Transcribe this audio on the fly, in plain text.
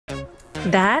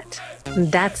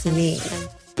That's me,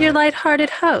 your lighthearted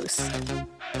host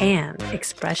and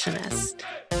expressionist.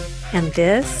 And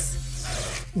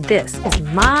this is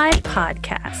my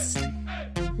podcast,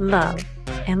 Love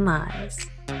and Lies.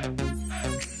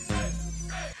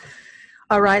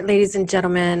 All right, ladies and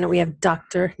gentlemen, we have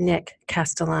Dr. Nick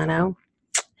Castellano.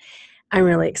 I'm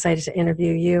really excited to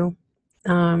interview you.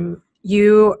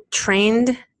 You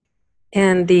trained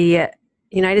in the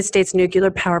United States Nuclear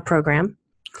Power Program,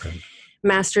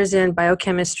 master's in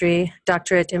biochemistry,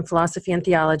 doctorate in philosophy and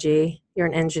theology. You're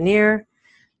an engineer,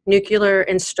 nuclear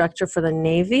instructor for the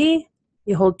Navy.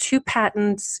 You hold 2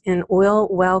 patents in oil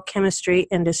well chemistry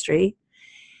industry,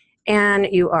 and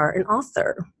you are an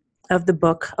author of the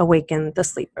book Awaken the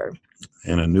Sleeper.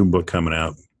 And a new book coming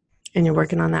out. And you're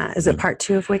working on that. Is it part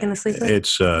 2 of Awaken the Sleeper?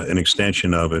 It's an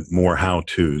extension of it, more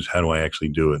how-tos. How do I actually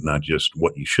do it? Not just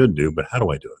what you should do, but how do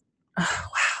I do it? Oh,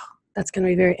 wow. That's going to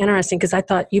be very interesting because I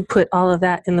thought you put all of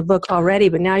that in the book already,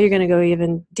 but now you're going to go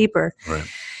even deeper. Right.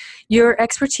 Your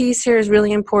expertise here is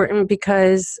really important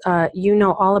because you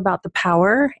know all about the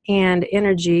power and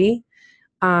energy.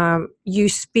 You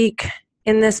speak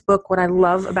in this book. What I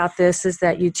love about this is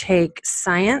that you take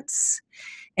science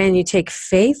and you take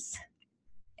faith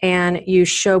and you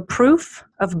show proof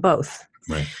of both.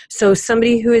 Right. So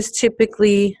somebody who is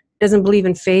typically doesn't believe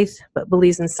in faith but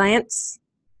believes in science,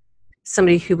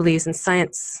 somebody who believes in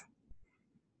science,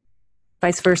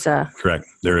 vice versa. Correct.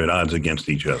 They're at odds against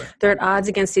each other. They're at odds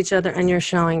against each other, and you're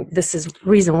showing this is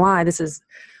reason why this is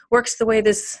works the way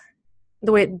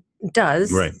it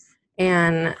does. Right.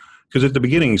 And because at the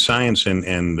beginning, science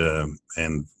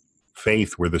and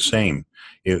faith were the same.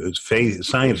 It was faith.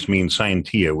 Science means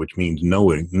scientia, which means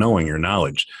knowing or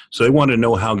knowledge. So they wanted to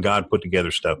know how God put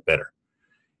together stuff better.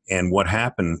 And what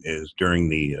happened is during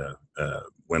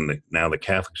when the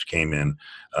Catholics came in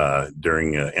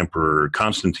during Emperor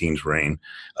Constantine's reign,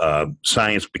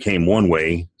 science became one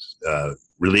way,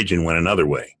 religion went another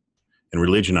way. And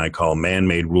religion I call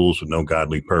man-made rules with no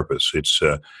godly purpose.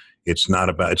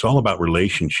 It's all about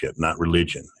relationship, not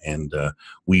religion. And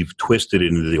we've twisted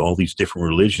it into all these different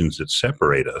religions that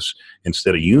separate us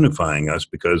instead of unifying us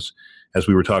because, as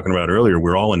we were talking about earlier,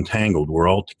 we're all entangled. We're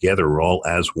all together. We're all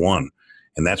as one.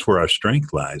 And that's where our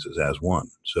strength lies, is as one.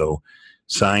 So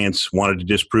science wanted to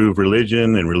disprove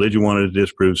religion, and religion wanted to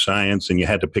disprove science, and you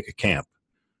had to pick a camp.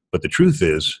 But the truth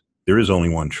is, there is only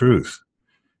one truth.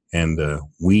 And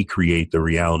we create the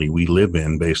reality we live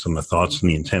in based on the thoughts and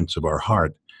the intents of our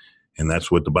heart. And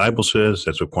that's what the Bible says.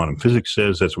 That's what quantum physics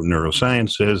says. That's what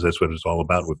neuroscience says. That's what it's all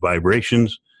about with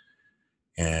vibrations.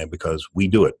 And because we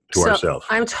do it to ourselves.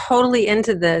 I'm totally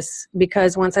into this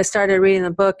because once I started reading the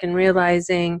book and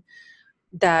realizing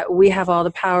that we have all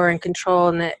the power and control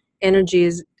and the energy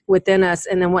is within us,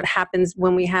 and then what happens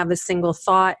when we have a single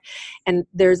thought, and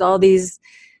there's all these,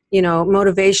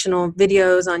 motivational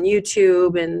videos on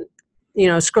YouTube and,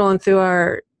 scrolling through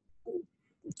our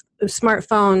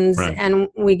smartphones, right, and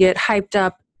we get hyped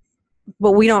up,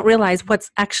 but we don't realize what's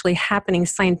actually happening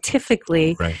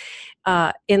scientifically,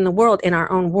 right, in the world, in our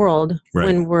own world, right,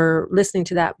 when we're listening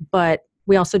to that, but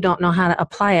we also don't know how to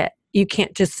apply it. You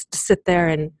can't just sit there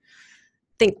and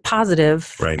think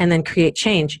positive, right, and then create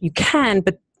change. You can,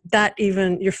 but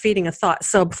you're feeding a thought.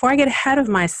 So before I get ahead of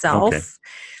myself, okay,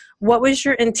 what was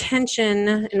your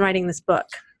intention in writing this book?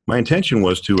 My intention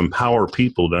was to empower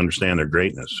people to understand their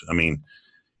greatness. I mean,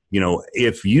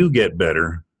 if you get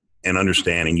better and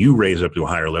understand and you raise up to a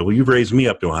higher level, you've raised me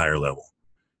up to a higher level.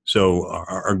 So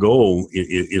our goal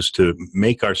is to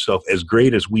make ourselves as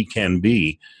great as we can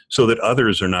be so that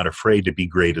others are not afraid to be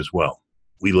great as well.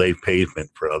 We lay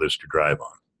pavement for others to drive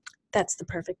on. That's the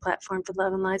perfect platform for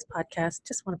Love and Lies podcast.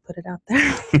 Just want to put it out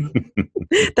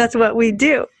there. That's what we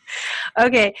do.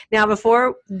 Okay. Now,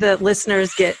 before the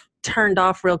listeners get turned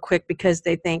off real quick because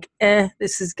they think,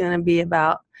 this is going to be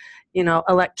about,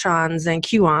 electrons and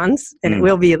QAnons, and it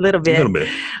will be a little bit.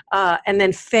 And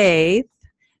then faith.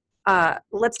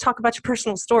 Let's talk about your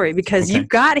personal story because you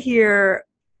got here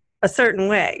a certain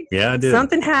way. Yeah, I did.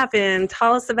 Something happened.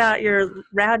 Tell us about your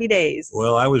rowdy days.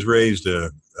 Well, I was raised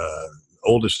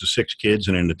oldest of 6 kids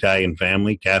in an Italian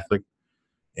family, Catholic,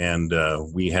 and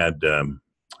we had,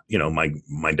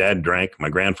 my dad drank, my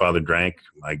grandfather drank,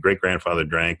 my great-grandfather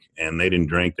drank, and they didn't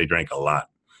drink. They drank a lot.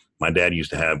 My dad used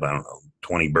to have,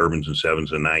 20 bourbons and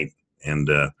 7s a night, and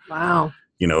wow.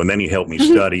 And then he helped me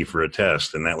study for a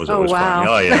test, and that was always fun.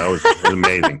 Oh yeah, it was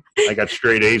amazing. I got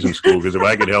straight A's in school because if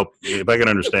I could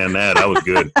understand that, I was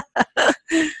good.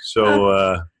 So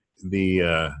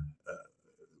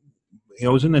I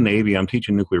was in the Navy. I'm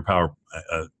teaching nuclear power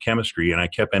chemistry, and I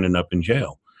kept ending up in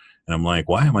jail. And I'm like,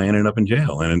 why am I ending up in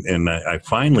jail? And I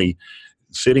finally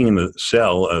sitting in the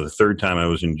cell the third time I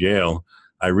was in jail,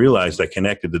 I realized I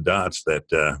connected the dots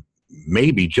that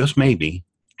maybe, just maybe,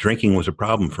 drinking was a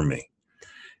problem for me.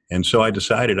 And so I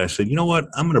decided, I said, you know what,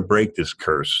 I'm going to break this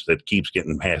curse that keeps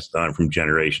getting passed on from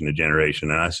generation to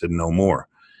generation. And I said, no more.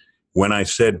 When I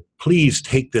said, please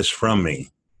take this from me,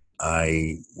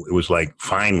 it was like,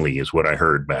 finally is what I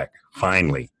heard back,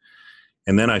 finally.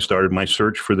 And then I started my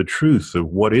search for the truth of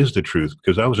what is the truth,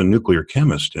 because I was a nuclear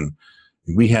chemist and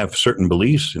we have certain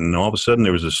beliefs, and all of a sudden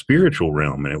there was a spiritual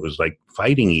realm and it was like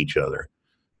fighting each other.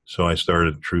 So I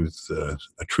started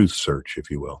a truth search,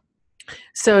 if you will.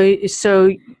 So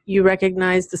you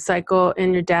recognize the cycle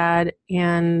in your dad,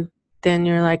 and then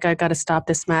you're like, I got to stop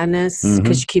this madness,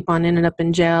 because you keep on ending up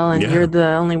in jail, and you're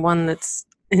the only one that's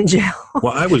in jail.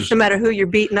 Well, I was. No matter who you're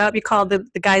beating up, you call the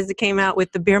guys that came out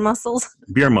with the beer muscles.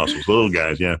 Beer muscles, little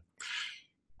guys, yeah.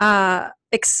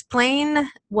 Explain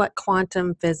what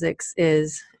quantum physics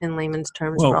is in layman's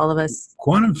terms for all of us.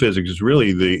 Quantum physics is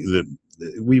really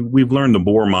we've learned the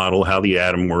Bohr model, how the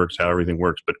atom works, how everything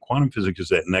works, but quantum physics is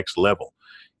that next level.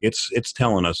 It's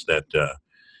telling us that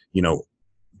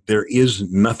there is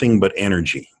nothing but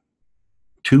energy.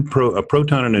 A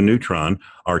proton and a neutron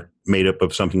are made up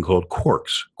of something called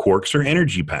quarks. Quarks are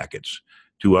energy packets.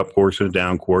 2 up quarks and a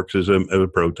down quarks is a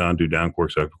proton, 2 down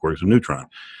quarks, up quarks is a neutron.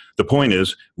 The point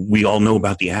is, we all know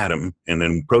about the atom, and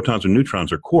then protons and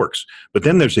neutrons are quarks. But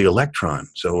then there's the electron.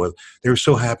 So they're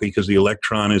so happy because the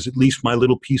electron is at least my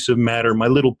little piece of matter, my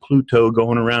little Pluto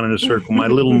going around in a circle, my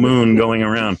little moon going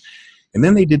around. And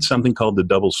then they did something called the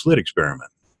double slit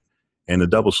experiment. And the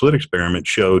double slit experiment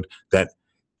showed that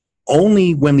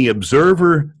only when the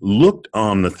observer looked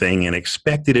on the thing and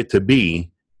expected it to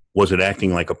be, was it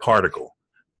acting like a particle.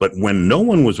 But when no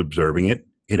one was observing it,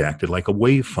 it acted like a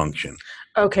wave function.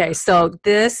 Okay, so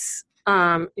this,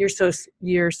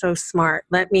 you're so smart.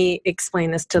 Let me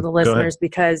explain this to the listeners,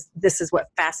 because this is what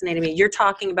fascinated me. You're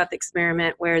talking about the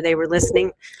experiment where they were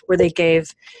listening, where they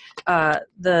gave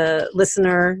the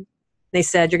listener, they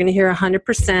said, you're going to hear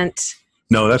 100%.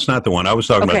 No, that's not the one. I was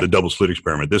talking about the double slit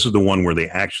experiment. This is the one where they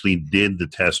actually did the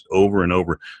test over and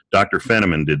over. Dr.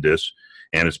 Fenneman did this,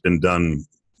 and it's been done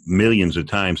millions of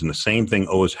times, and the same thing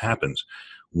always happens.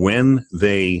 When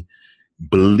they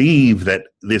believe that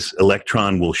this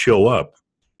electron will show up,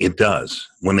 it does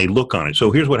when they look on it.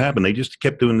 So here's what happened. They just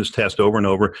kept doing this test over and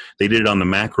over. They did it on the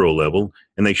macro level,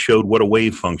 and they showed what a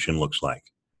wave function looks like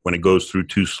when it goes through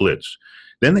 2 slits.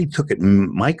 Then they took it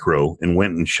micro and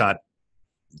went and shot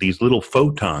these little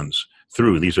photons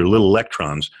through. These are little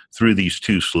electrons through these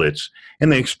 2 slits,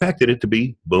 and they expected it to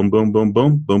be boom, boom, boom,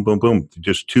 boom, boom, boom, boom,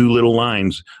 just 2 little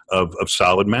lines of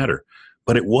solid matter.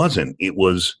 But it wasn't. It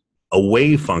was a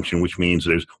wave function, which means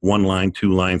there's 1 line,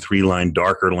 2 line, 3 line,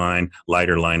 darker line,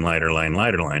 lighter line, lighter line,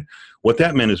 lighter line. What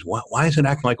that meant is, why is it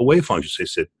acting like a wave function? So they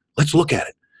said, let's look at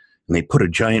it. And they put a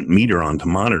giant meter on to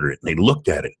monitor it, and they looked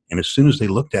at it. And as soon as they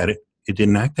looked at it, it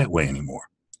didn't act that way anymore.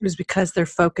 It was because their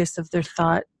focus of their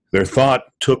thought. Their thought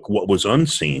took what was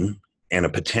unseen and a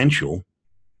potential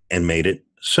and made it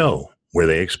so, where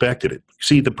they expected it.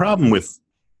 See, the problem with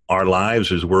our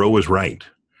lives is we're always right.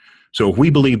 So if we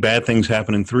believe bad things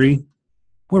happen in 3,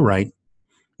 we're right.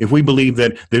 If we believe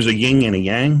that there's a yin and a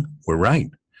yang, we're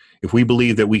right. If we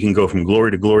believe that we can go from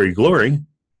glory to glory to glory,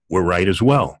 we're right as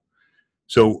well.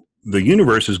 So the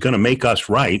universe is going to make us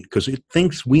right because it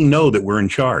thinks we know that we're in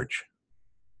charge.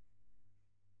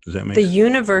 Does that make sense? The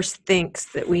universe thinks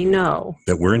that we know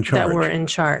that we're in charge. That we're in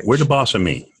charge. We're the boss of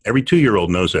me. Every 2-year-old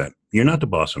knows that. You're not the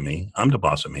boss of me. I'm the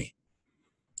boss of me.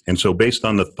 And so based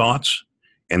on the thoughts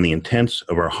and the intents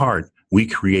of our heart, we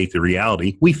create the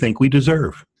reality we think we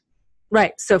deserve.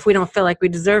 Right. So if we don't feel like we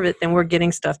deserve it, then we're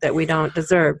getting stuff that we don't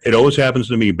deserve. It always happens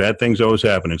to me. Bad things always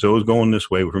happen. It's always going this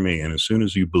way for me. And as soon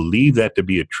as you believe that to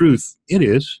be a truth, it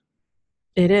is.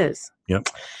 It is. Yep.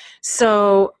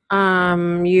 So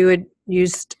you had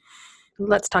used,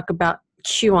 let's talk about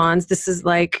QAnons. This is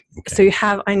like, so you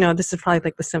have, I know this is probably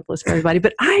like the simplest for everybody,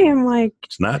 but I am like,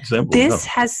 it's not simple. This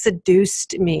has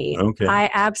seduced me. Okay. I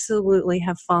absolutely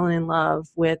have fallen in love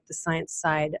with the science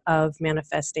side of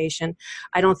manifestation.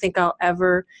 I don't think I'll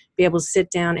ever be able to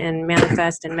sit down and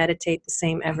manifest and meditate the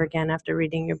same ever again after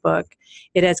reading your book.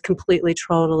 It has completely,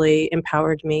 totally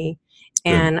empowered me.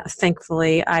 And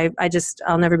thankfully,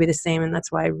 I'll never be the same. And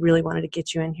that's why I really wanted to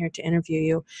get you in here to interview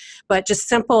you. But just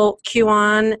simple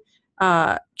QAnon,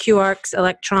 quarks,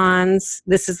 electrons.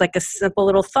 This is like a simple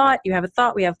little thought. You have a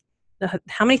thought. We have,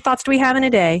 how many thoughts do we have in a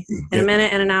day? In a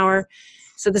minute and an hour.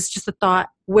 So this is just a thought.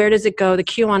 Where does it go? The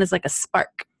QAnon is like a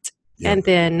spark. Yeah. And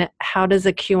then how does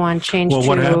a QAnon change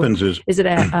what happens is it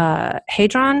a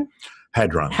hadron?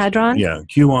 Hadrons. Hadron? Yeah.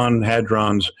 QAnon,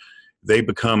 hadrons. they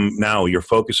become, now you're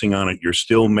focusing on it. You're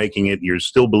still making it. You're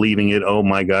still believing it. Oh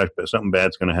my gosh, something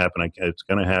bad's going to happen. It's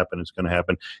going to happen. It's going to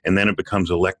happen. And then it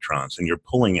becomes electrons, and you're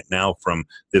pulling it now from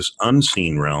this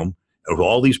unseen realm of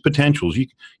all these potentials. You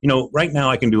know, right now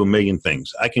I can do a million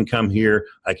things. I can come here.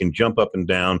 I can jump up and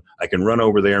down. I can run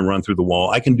over there and run through the wall.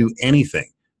 I can do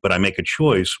anything, but I make a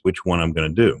choice which one I'm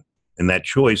going to do. And that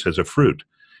choice has a fruit.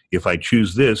 If I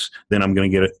choose this, then I'm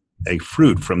going to get a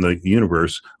fruit from the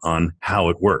universe on how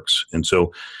it works. And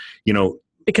so, you know,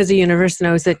 because the universe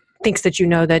thinks that you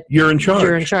know that you're in charge.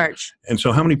 You're in charge. And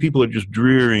so how many people are just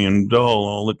dreary and dull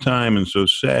all the time and so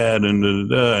sad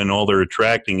and all they're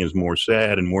attracting is more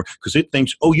sad and more, because it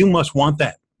thinks, oh, you must want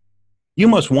that. You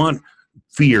must want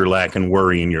fear, lack, and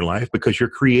worry in your life because you're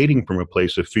creating from a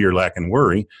place of fear, lack, and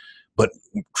worry. But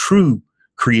true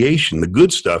creation, the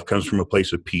good stuff, comes from a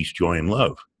place of peace, joy, and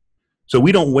love. So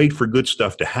we don't wait for good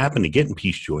stuff to happen to get in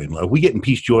peace, joy, and love. We get in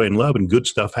peace, joy, and love, and good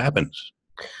stuff happens.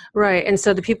 Right. And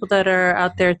so the people that are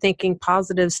out there thinking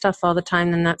positive stuff all the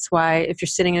time, then that's why if you're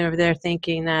sitting over there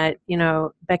thinking that, you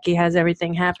know, Becky has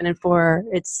everything happening for her,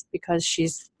 it's because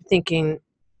she's thinking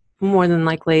more than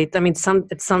likely. I mean,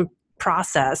 it's some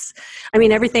process. I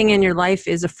mean, everything in your life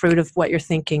is a fruit of what you're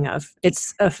thinking of.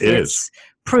 It's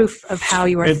proof of how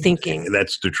you are thinking.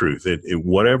 That's the truth.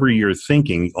 Whatever you're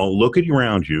thinking, look at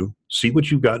around you, see what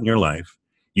you've got in your life.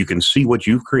 You can see what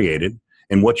you've created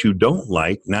and what you don't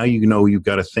like. Now you know you've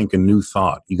got to think a new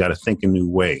thought. You got to think a new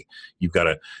way. You've got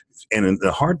to, and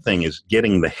the hard thing is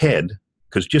getting the head,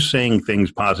 because just saying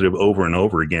things positive over and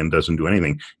over again doesn't do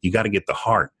anything. You got to get the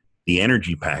heart, the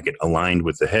energy packet aligned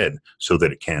with the head so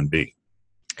that it can be.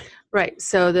 Right.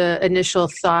 So the initial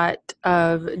thought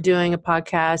of doing a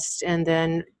podcast and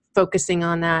then focusing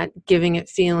on that, giving it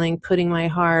feeling, putting my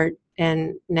heart,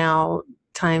 and now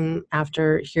time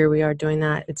after here we are doing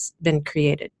that, it's been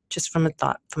created just from a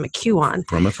thought, from a cue on.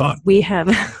 From a thought. We have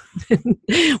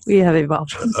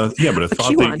evolved. Yeah, but a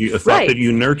thought that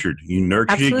you nurtured. You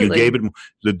nurtured Absolutely. It, you gave it.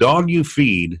 The dog you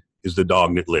feed is the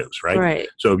dog that lives, right? Right.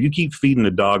 So if you keep feeding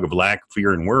the dog of lack,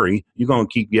 fear, and worry, you're going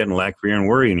to keep getting lack, fear, and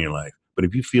worry in your life. But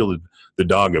if you feel the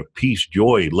dog of peace,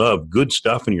 joy, love, good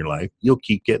stuff in your life, you'll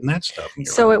keep getting that stuff in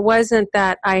your life. So it wasn't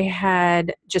that I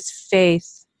had just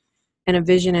faith and a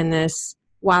vision in this.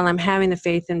 While I'm having the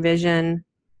faith and vision,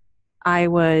 it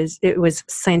was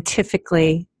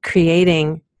scientifically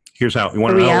creating here's how you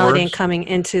want to know reality how it and coming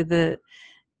into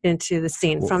the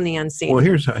scene from the unseen. Well,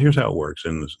 here's how it works.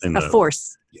 A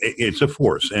force. It's a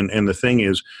force, and the thing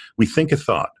is, we think a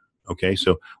thought. Okay,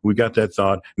 so we got that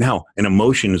thought. Now, an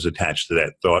emotion is attached to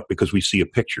that thought because we see a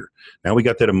picture. Now we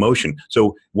got that emotion.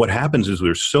 So what happens is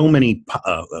there's so many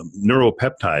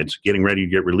neuropeptides getting ready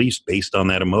to get released based on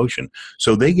that emotion.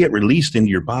 So they get released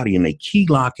into your body and they key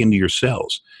lock into your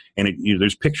cells. And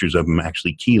there's pictures of them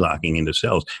actually key locking into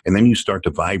cells. And then you start to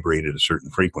vibrate at a certain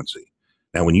frequency.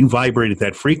 Now, when you vibrate at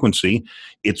that frequency,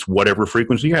 it's whatever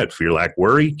frequency you're at. Fear, lack,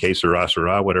 worry, que sera,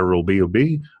 sera, whatever will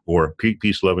be, or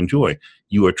peace, love, and joy.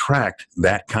 You attract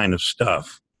that kind of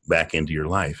stuff back into your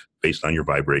life based on your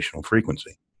vibrational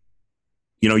frequency.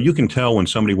 You know, you can tell when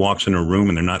somebody walks in a room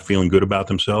and they're not feeling good about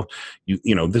themselves.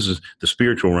 You know, this is the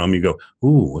spiritual realm. You go,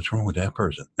 ooh, what's wrong with that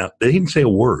person? Now, they didn't say a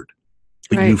word,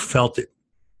 but right. You felt it.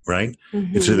 Right?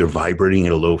 Mm-hmm. It's they're vibrating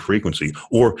at a low frequency.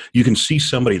 Or you can see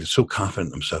somebody that's so confident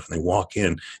in themselves and they walk in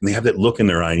and they have that look in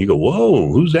their eye and you go,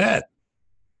 whoa, who's that?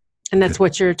 And that's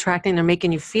what you're attracting. They're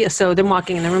making you feel. So them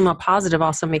walking in the room all positive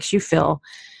also makes you feel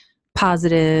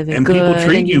positive and good. People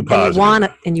treat you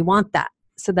positive. And you want that.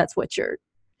 So that's what you're.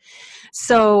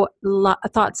 So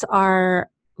thoughts are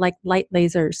like light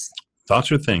lasers.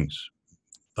 Thoughts are things.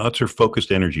 Thoughts are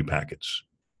focused energy packets.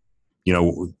 You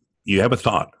know, you have a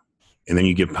thought. And then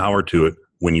you give power to it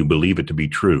when you believe it to be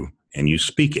true and you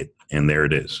speak it. And there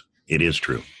it is. It is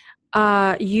true.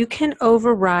 You can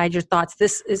override your thoughts.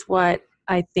 This is what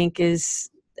I think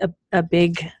is a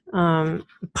big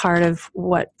part of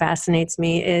what fascinates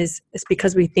me is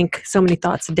because we think so many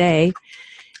thoughts a day,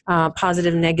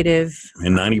 positive, negative.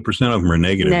 And 90% of them are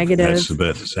negative. That's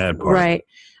the sad part. Right.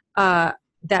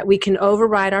 That we can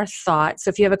override our thoughts. So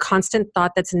if you have a constant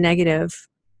thought that's negative,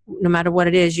 no matter what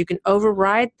it is, you can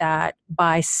override that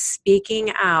by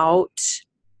speaking out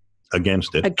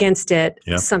against it,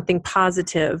 yep. Something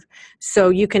positive. So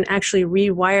you can actually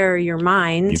rewire your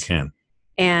mind. You can.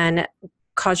 And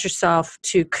cause yourself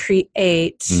to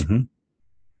create mm-hmm.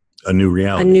 a new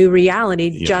reality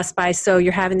yep. Just by, so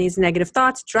you're having these negative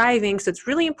thoughts driving. So it's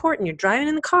really important. You're driving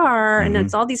in the car mm-hmm. and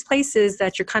it's all these places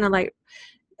that you're kind of like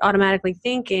automatically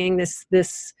thinking the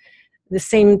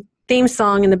same theme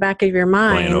song in the back of your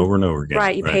mind. Playing over and over again.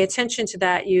 Right. You pay attention to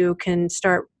that. You can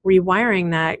start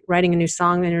rewiring that, writing a new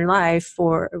song in your life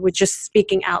with just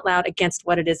speaking out loud against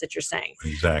what it is that you're saying.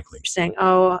 Exactly. You're saying,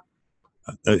 oh,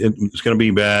 it's going to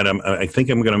be bad. I think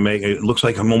I'm going to make it. It looks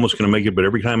like I'm almost going to make it, but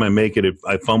every time I make it, if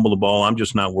I fumble the ball, I'm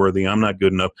just not worthy. I'm not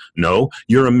good enough. No,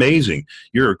 you're amazing.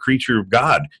 You're a creature of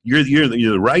God. You're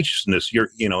the righteousness.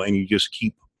 And you just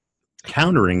keep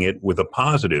countering it with a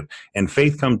positive. And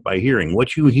faith comes by hearing.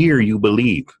 What you hear, you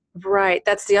believe. Right.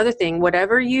 That's the other thing.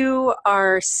 Whatever you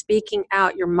are speaking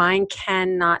out, your mind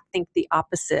cannot think the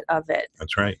opposite of it.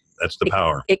 That's right. That's the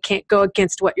power. It can't go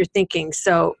against what you're thinking.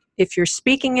 So if you're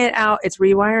speaking it out, it's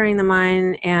rewiring the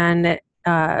mind. And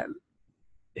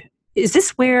is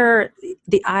this where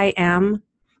the I am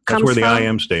comes from? That's where the I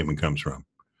am statement comes from.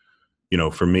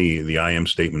 For me, the I am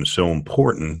statement is so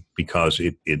important because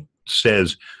it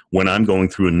says when I'm going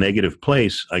through a negative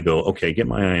place, I go, okay, get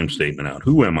my I am statement out.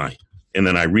 Who am I? And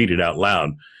then I read it out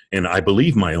loud, and I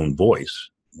believe my own voice.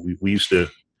 We used to,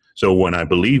 so when I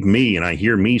believe me and I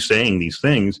hear me saying these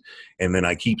things, and then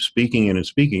I keep speaking it and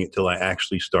speaking it till I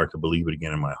actually start to believe it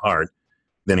again in my heart,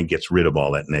 then it gets rid of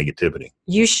all that negativity.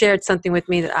 You shared something with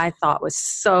me that I thought was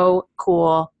so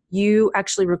cool. You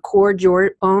actually record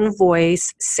your own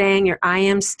voice saying your I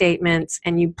am statements,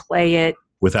 and you play it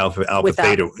with alpha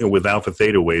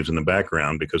theta waves in the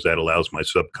background, because that allows my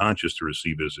subconscious to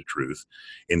receive it as a truth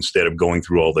instead of going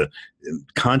through all the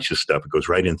conscious stuff. It goes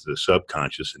right into the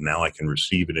subconscious, and now I can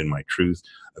receive it in my truth,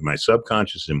 my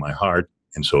subconscious, in my heart,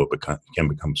 and so it can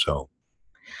become so.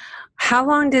 How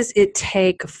long does it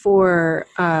take for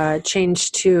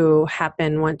change to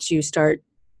happen once you start?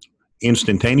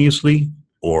 Instantaneously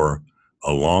or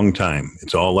a long time.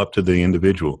 It's all up to the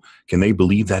individual. Can they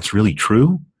believe that's really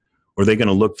true? Or are they going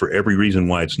to look for every reason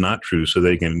why it's not true so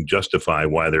they can justify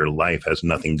why their life has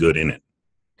nothing good in it?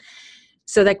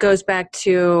 So that goes back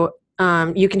to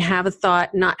you can have a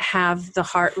thought, not have the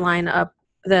heart line up,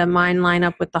 the mind line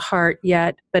up with the heart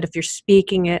yet. But if you're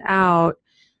speaking it out,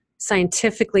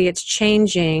 scientifically it's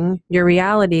changing your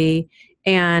reality.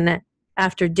 And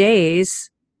after days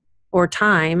or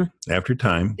time,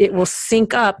 it will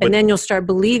sync up, and then you'll start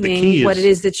believing what it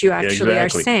is that you actually are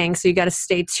saying. So you got to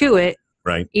stay to it.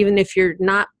 Right. Even if you're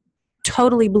not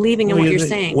totally believing in what you're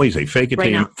saying. What do you say? Fake it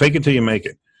till you make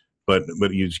it. But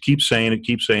you just keep saying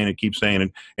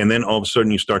it, and then all of a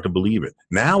sudden you start to believe it.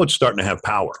 Now it's starting to have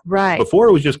power. Right. Before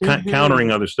it was just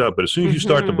countering other stuff, but as soon as you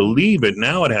start to believe it,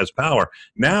 now it has power.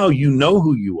 Now you know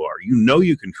who you are. You know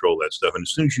you control that stuff, and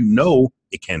as soon as you know,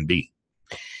 it can be.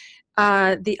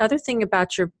 The other thing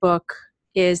about your book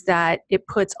is that it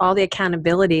puts all the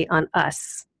accountability on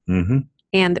us. Mm-hmm.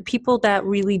 And the people that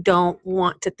really don't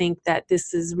want to think that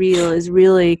this is real is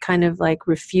really kind of like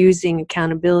refusing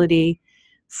accountability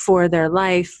for their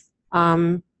life.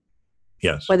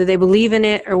 Yes. Whether they believe in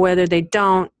it or whether they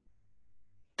don't,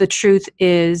 the truth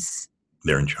is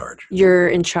they're in charge. You're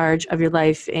in charge of your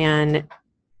life. And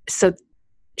so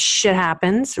shit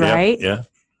happens, right? Yeah.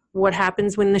 What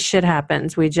happens when the shit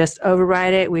happens? We just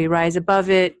override it. We rise above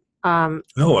it.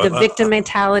 The victim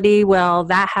mentality. Well,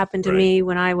 that happened to me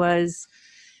when I was,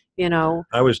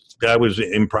 I was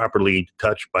improperly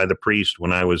touched by the priest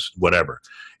when I was whatever.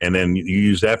 And then you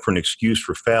use that for an excuse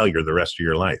for failure the rest of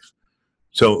your life.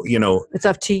 So, it's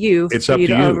up to you. It's up to you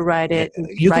to override it and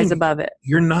rise above it.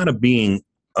 You're not a being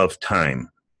of time.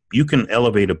 You can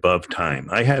elevate above time.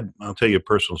 I'll tell you a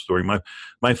personal story.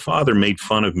 My father made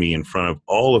fun of me in front of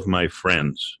all of my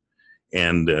friends.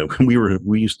 And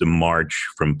we used to march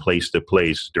from place to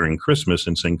place during Christmas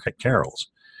and sing carols.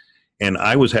 And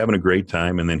I was having a great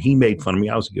time, and then he made fun of me.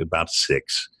 I was about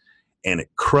 6, and it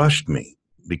crushed me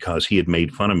because he had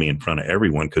made fun of me in front of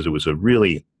everyone because it was a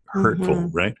really hurtful,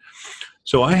 right?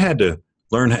 So I had to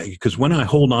learn how, because when I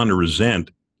hold on to resent,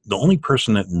 the only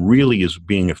person that really is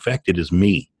being affected is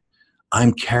me.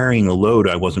 I'm carrying a load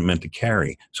I wasn't meant to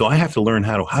carry. So I have to learn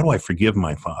how do I forgive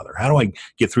my father? How do I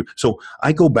get through? So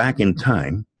I go back in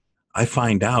time. I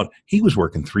find out he was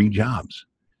working 3 jobs.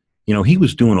 He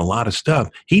was doing a lot of stuff.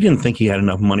 He didn't think he had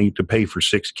enough money to pay for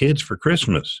 6 kids for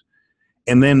Christmas.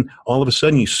 And then all of a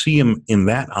sudden you see him in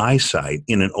that eyesight,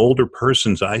 in an older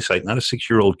person's eyesight, not a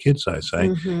 6-year-old kid's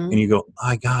eyesight. And you go,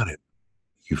 I got it.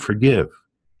 You forgive.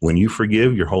 When you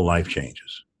forgive, your whole life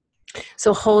changes.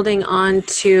 So holding on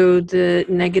to the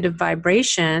negative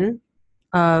vibration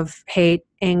of hate,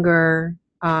 anger,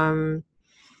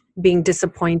 being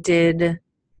disappointed.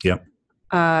 Yep.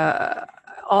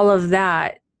 All of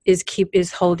that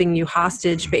is holding you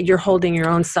hostage, but you're holding your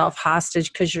own self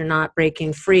hostage because you're not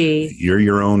breaking free. You're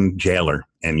your own jailer,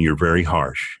 and you're very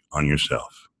harsh on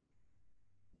yourself.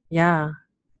 Yeah.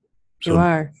 You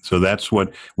are. So that's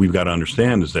what we've got to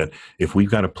understand, is that if we've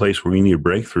got a place where we need a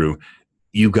breakthrough,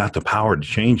 you've got the power to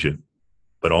change it.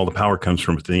 But all the power comes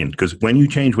from within, because when you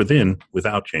change within,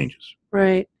 without changes.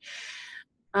 Right.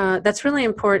 That's really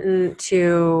important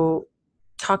to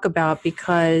talk about,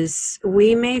 because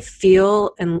we may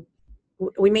feel and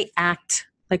we may act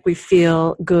like we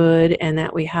feel good and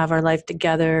that we have our life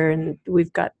together and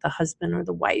we've got the husband or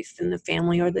the wife and the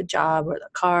family or the job or the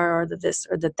car or the this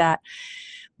or the that.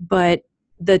 But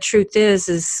the truth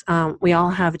is we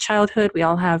all have a childhood, we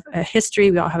all have a history,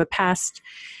 we all have a past,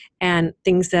 and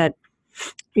things that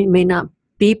we may not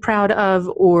be proud of,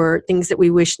 or things that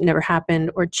we wish never happened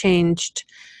or changed.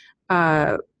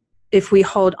 If we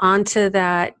hold on to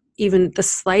that, even the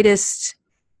slightest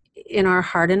in our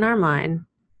heart and our mind,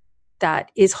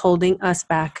 that is holding us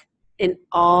back in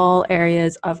all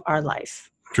areas of our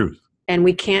life. Truth. And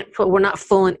we're not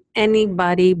fooling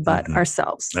anybody but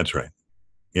ourselves. That's right.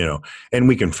 And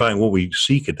we can find what we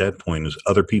seek at that point is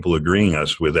other people agreeing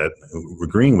with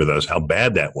us how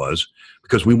bad that was,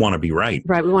 because we want to be right.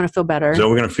 Right. We want to feel better. So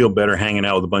we're going to feel better hanging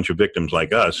out with a bunch of victims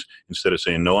like us, instead of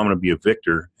saying, no, I'm going to be a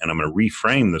victor and I'm going to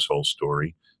reframe this whole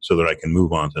story so that I can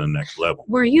move on to the next level.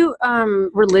 Were you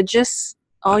religious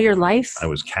all your life? I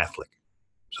was Catholic.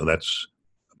 So that's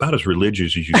about as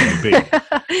religious as you can be.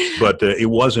 But it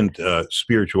wasn't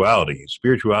spirituality.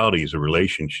 Spirituality is a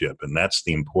relationship, and that's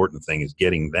the important thing, is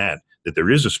getting that there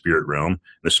is a spirit realm.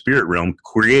 The spirit realm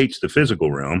creates the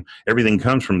physical realm. Everything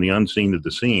comes from the unseen to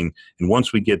the seen, and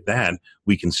once we get that,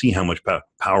 we can see how much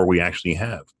power we actually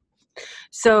have.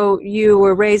 So you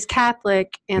were raised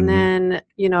Catholic, and then,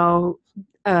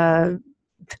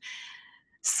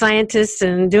 scientists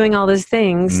and doing all those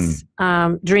things,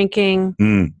 drinking,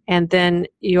 and then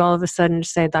you all of a sudden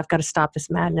say, I've got to stop this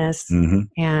madness.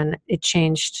 And it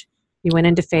changed. You went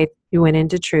into faith, you went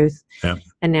into truth,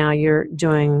 and now you're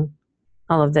doing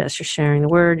all of this. You're sharing the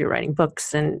word, you're writing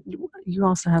books, and you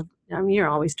also have, you're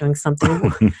always doing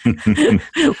something.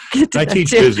 I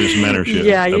teach business mentorship.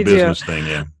 Yeah, you a business thing,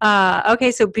 yeah.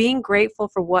 Okay, so being grateful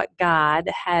for what God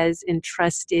has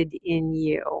entrusted in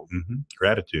you.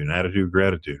 Gratitude, attitude of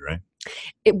gratitude, right?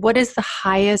 What is the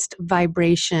highest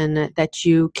vibration that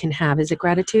you can have? Is it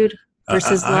gratitude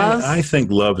versus love? I think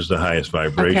love is the highest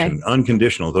vibration. Okay.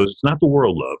 Unconditional, though it's not the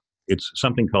world love. It's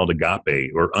something called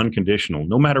agape, or unconditional.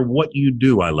 No matter what you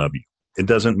do, I love you. It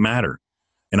doesn't matter.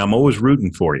 And I'm always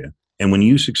rooting for you. And when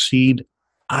you succeed,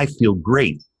 I feel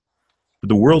great. But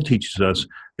the world teaches us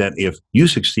that if you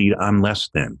succeed, I'm less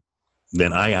than.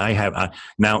 Then I'm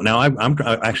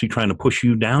actually trying to push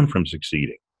you down from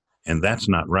succeeding. And that's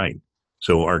not right.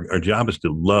 So our job is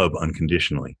to love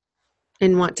unconditionally.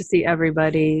 And want to see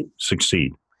everybody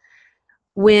succeed.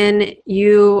 When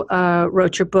you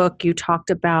wrote your book, you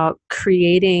talked about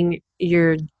creating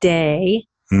your day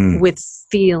with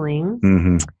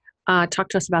feeling. Talk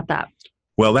to us about that.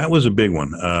 Well, that was a big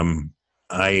one.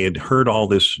 I had heard all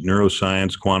this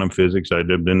neuroscience, quantum physics. I'd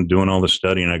been doing all this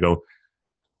study, and I go,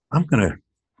 I'm going to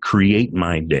create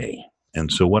my day. And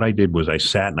so what I did was I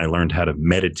sat and I learned how to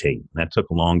meditate. That took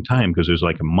a long time, because there's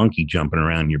like a monkey jumping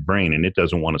around in your brain and it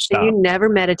doesn't want to stop. And you never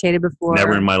meditated before?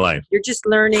 Never in my life. You're just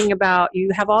learning about, you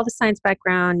have all the science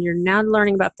background. You're now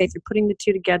learning about faith. You're putting the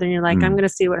two together and you're like, I'm going to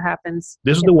see what happens.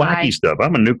 This is the wacky stuff.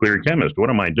 I'm a nuclear chemist. What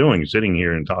am I doing? Sitting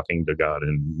here and talking to God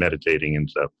and meditating and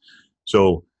stuff.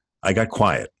 So I got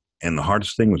quiet. And the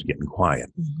hardest thing was getting quiet,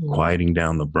 quieting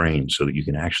down the brain so that you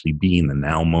can actually be in the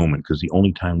now moment, because the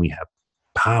only time we have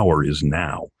power is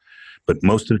now. But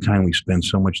most of the time we spend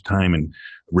so much time in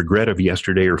regret of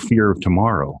yesterday or fear of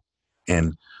tomorrow.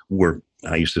 And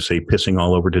I used to say, pissing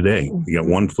all over today. You got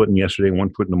one foot in yesterday,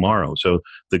 one foot in tomorrow. So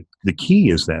the key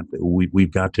is that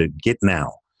we've got to get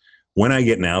now. When I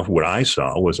get now, what I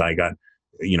saw was I got,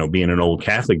 being an old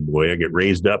Catholic boy, I get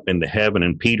raised up into heaven,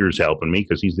 and Peter's helping me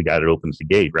because he's the guy that opens the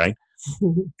gate, right?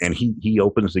 And he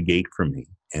opens the gate for me.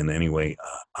 And anyway,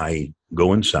 I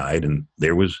go inside, and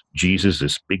there was Jesus,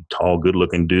 this big, tall,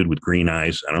 good-looking dude with green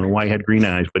eyes. I don't know why he had green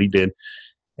eyes, but he did.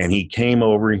 And he came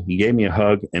over, he gave me a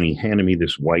hug, and he handed me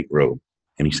this white robe.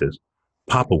 And he says,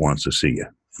 Papa wants to see you.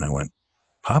 And I went,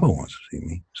 Papa wants to see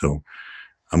me? So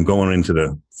I'm going into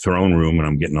the throne room, and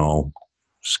I'm getting all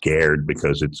scared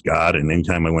because it's God. And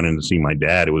anytime I went in to see my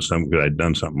dad, it was something that I'd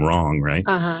done something wrong, right?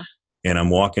 And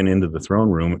I'm walking into the throne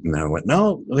room, and I went,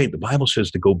 no, wait, the Bible says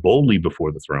to go boldly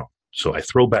before the throne. So I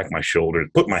throw back my shoulders,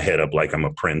 put my head up like I'm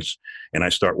a prince, and I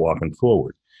start walking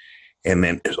forward. And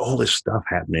then there's all this stuff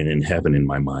happening in heaven in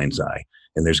my mind's eye.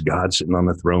 And there's God sitting on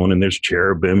the throne, and there's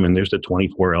cherubim, and there's the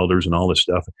 24 elders and all this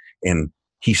stuff. And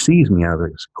he sees me out of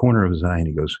the corner of his eye, and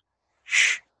he goes,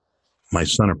 shh, my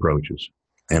son approaches.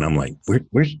 And I'm like,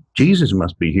 where's Jesus?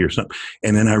 Must be here. Something.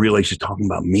 And then I realized she's talking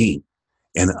about me.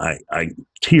 And I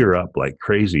tear up like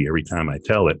crazy every time I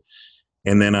tell it.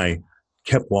 And then I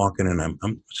kept walking, and I'm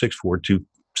 6'4",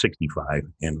 265.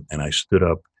 And I stood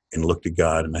up and looked at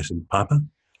God, and I said, Papa,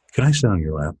 can I sit on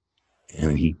your lap?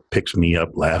 And he picks me up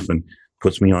laughing,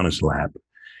 puts me on his lap.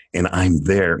 And I'm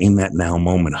there in that now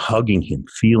moment, hugging him,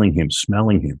 feeling him,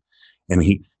 smelling him. And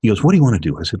he goes, what do you want to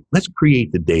do? I said, let's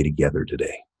create the day together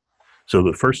today. So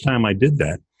the first time I did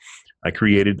that, I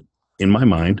created in my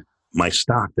mind my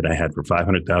stock that I had for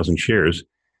 500,000 shares.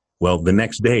 Well, the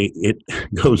next day it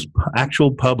goes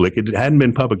actual public. It hadn't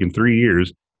been public in 3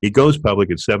 years. It goes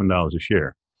public at $7 a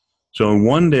share. So in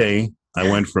one day, I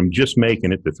went from just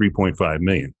making it to 3.5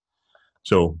 million.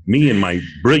 So me and my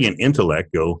brilliant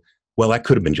intellect go, well, that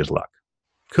could have been just luck.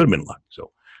 Could have been luck.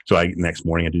 So next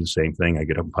morning I do the same thing. I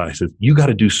get up and I said, you got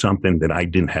to do something that I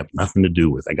didn't have nothing to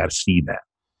do with. I got to see that.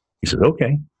 He said,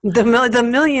 okay. The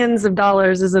millions of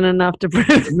dollars isn't enough to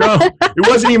prove. No, it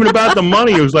wasn't even about the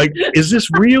money. It was like, is this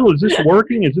real? Is this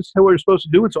working? Is this how we're supposed to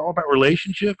do? It's all about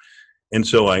relationship. And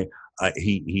so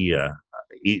he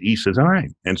says, all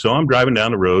right. And so I'm driving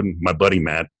down the road, and my buddy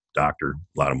Matt, doctor,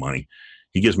 a lot of money,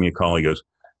 he gives me a call. He goes,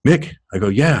 Mick. I go,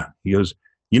 yeah. He goes,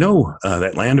 you know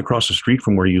that land across the street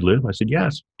from where you live? I said,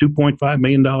 yes, $2.5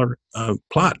 million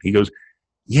plot. He goes,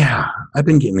 yeah, I've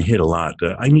been getting hit a lot.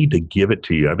 I need to give it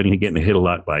to you. I've been getting hit a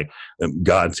lot by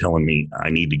God telling me I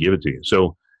need to give it to you.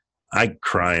 So I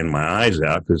crying my eyes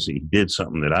out because he did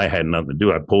something that I had nothing to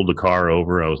do. I pulled the car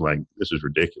over. I was like, this is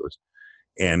ridiculous.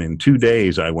 And in 2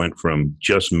 days, I went from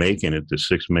just making it to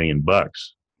 $6 million.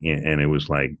 And it was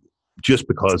like, just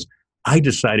because I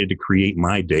decided to create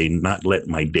my day, not let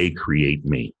my day create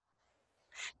me.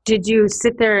 Did you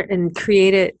sit there and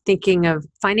create it thinking of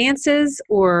finances,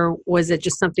 or was it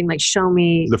just something like, show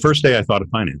me? The first day I thought of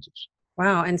finances.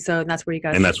 Wow. And so that's where you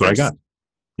got it. And that's what I got.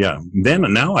 Yeah. Then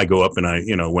now I go up and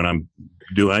when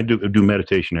I do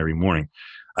meditation every morning,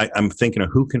 I'm thinking of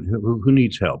who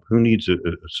needs help, who needs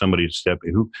somebody to step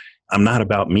in. I'm not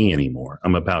about me anymore.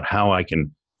 I'm about how I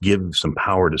can give some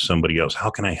power to somebody else. How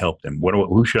can I help them?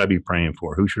 Who should I be praying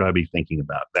for? Who should I be thinking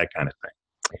about? That kind of thing.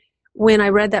 When I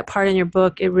read that part in your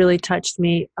book, it really touched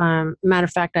me. Matter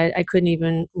of fact, I couldn't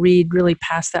even read really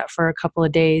past that for a couple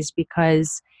of days,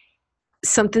 because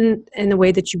something in the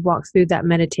way that you walk through that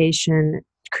meditation,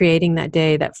 creating that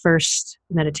day, that first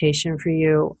meditation for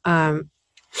you,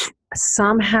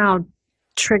 somehow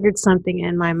triggered something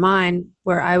in my mind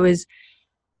where I was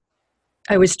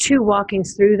too walking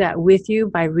through that with you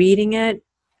by reading it.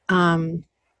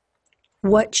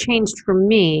 What changed for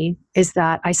me is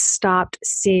that I stopped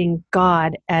seeing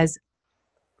God as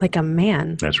like a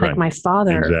man, That's like right. my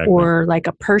father, Exactly. or like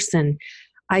a person.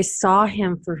 I saw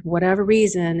him for whatever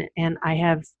reason, and I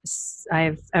have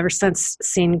ever since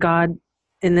seen God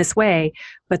in this way,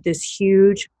 but this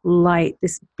huge light,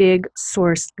 this big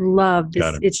source, love,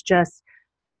 it's just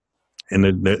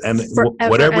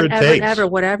whatever it takes.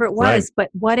 Whatever it was. Right. But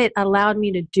what it allowed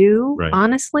me to do, Right.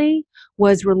 honestly,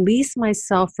 was release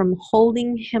myself from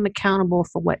holding him accountable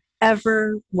for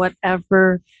whatever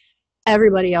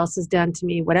everybody else has done to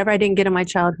me, whatever I didn't get in my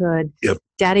childhood, Yep.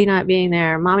 daddy not being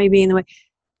there, mommy being the way.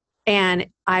 And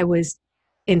I was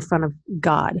in front of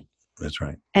God. That's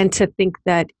right. And to think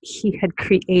that he had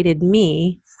created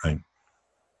me Right.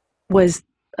 was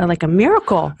like a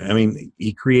miracle. I mean,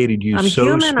 he created you I'm so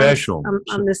human, special.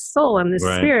 I'm this soul, I'm this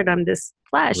Right. spirit, I'm this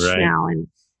flesh Right. now.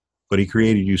 But he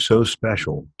created you so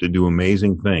special to do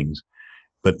amazing things.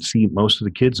 But see, most of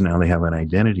the kids now, they have an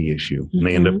identity issue, and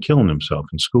they end up killing themselves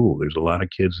in school. There's a lot of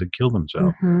kids that kill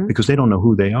themselves because they don't know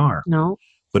who they are. No.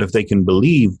 But if they can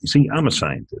believe, see, I'm a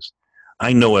scientist.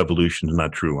 I know evolution is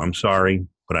not true. I'm sorry,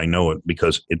 but I know it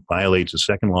because it violates the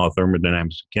second law of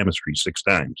thermodynamics and chemistry 6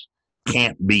 times.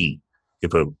 Can't be.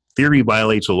 If a theory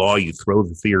violates a law, you throw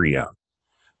the theory out.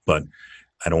 But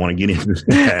I don't want to get into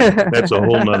that. That's a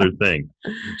whole nother thing.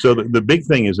 So the big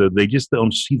thing is that they just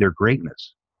don't see their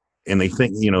greatness. And they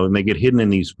think, and they get hidden in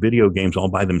these video games all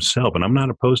by themselves. And I'm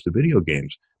not opposed to video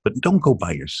games, but don't go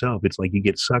by yourself. It's like you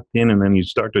get sucked in and then you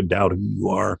start to doubt who you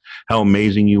are, how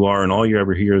amazing you are. And all you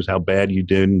ever hear is how bad you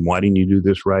did. And why didn't you do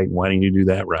this right? Why didn't you do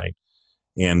that right?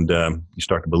 And you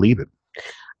start to believe it.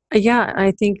 Yeah,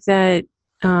 I think that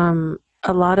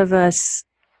a lot of us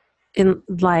in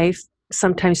life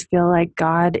sometimes feel like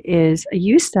God is,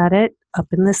 you said it, up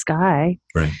in the sky.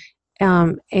 Right.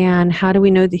 And how do we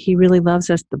know that he really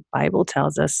loves us? The Bible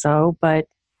tells us so, but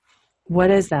what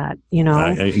is that?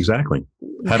 Exactly.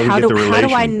 How do we get the relation? How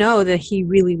do I know that he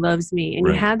really loves me? And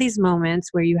Right. you have these moments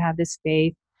where you have this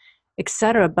faith,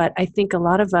 etc. But I think a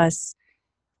lot of us,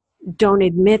 don't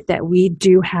admit that we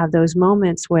do have those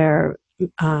moments where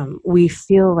we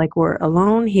feel like we're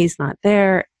alone. He's not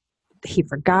there. He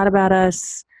forgot about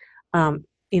us.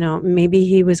 Maybe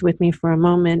he was with me for a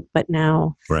moment, but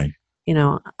now, right.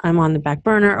 I'm on the back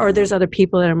burner, or there's other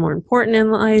people that are more important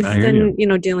in life than,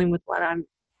 dealing with what I'm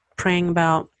praying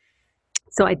about.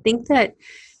 So I think that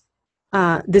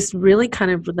this really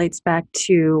kind of relates back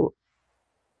to,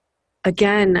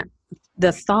 again,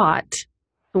 the thought.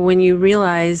 When you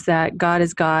realize that God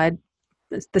is God,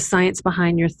 the science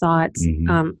behind your thoughts,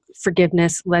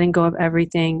 forgiveness, letting go of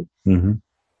everything,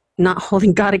 not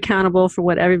holding God accountable for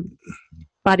what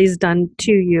everybody's done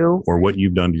to you. Or what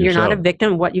you've done to yourself. You're not a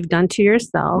victim of what you've done to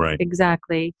yourself. Right.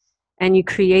 Exactly. And you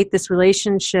create this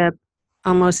relationship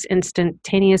almost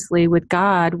instantaneously with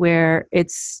God, where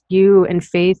it's you and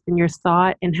faith and your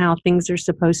thought and how things are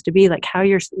supposed to be, like how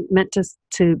you're meant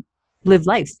to live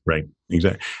life. Right.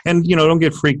 Exactly. And, don't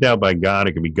get freaked out by God.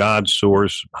 It can be God,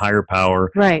 source, higher power,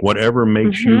 right. Whatever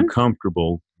makes you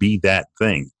comfortable, be that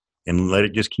thing. And let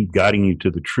it just keep guiding you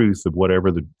to the truth of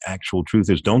whatever the actual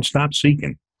truth is. Don't stop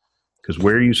seeking, because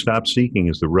where you stop seeking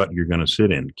is the rut you're going to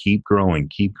sit in. Keep growing,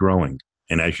 keep growing.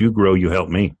 And as you grow, you help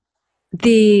me.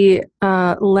 The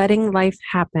letting life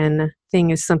happen thing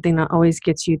is something that always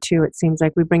gets you too. It seems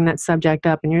like we bring that subject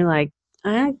up and you're like,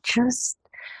 I just,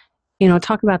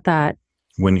 talk about that.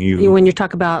 When you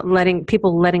talk about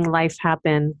letting life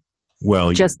happen,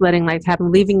 just letting life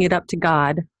happen, leaving it up to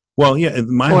God. Well, yeah,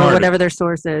 or whatever their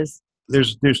source is.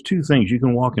 There's two things. You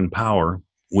can walk in power,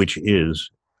 which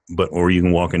is, or you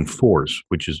can walk in force,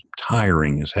 which is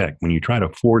tiring as heck. When you try to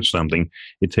force something,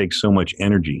 it takes so much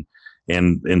energy.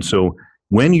 And so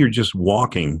when you're just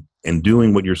walking and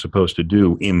doing what you're supposed to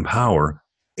do in power,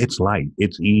 it's light,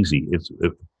 it's easy, it's a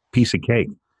piece of cake.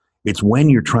 It's when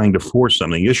you're trying to force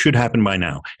something. This should happen by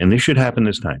now, and this should happen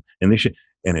this time, and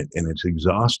it's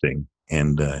exhausting.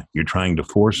 And you're trying to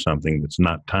force something that's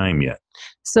not time yet.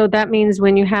 So that means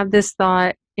when you have this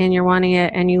thought and you're wanting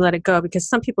it and you let it go, because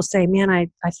some people say, man, I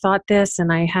thought this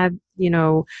and I had,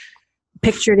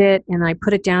 pictured it and I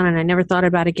put it down and I never thought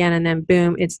about it again. And then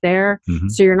boom, it's there.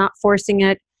 So you're not forcing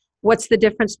it. What's the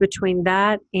difference between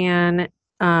that and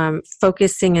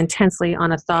focusing intensely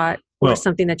on a thought or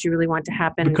something that you really want to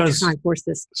happen? Because to try and force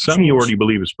this some change. You already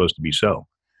believe is supposed to be so.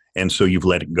 And so you've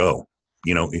let it go.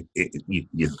 You think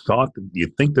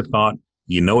the thought,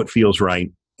 it feels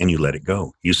right, and you let it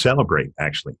go. You celebrate,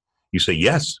 actually. You say,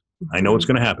 yes, I know it's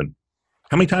going to happen.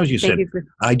 How many times you said,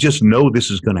 I just know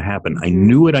this is going to happen. I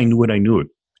knew it.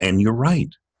 And you're right.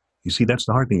 You see, that's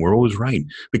the hard thing. We're always right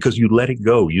because you let it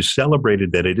go. You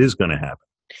celebrated that it is going to happen.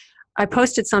 I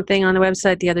posted something on the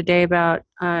website the other day about,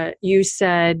 you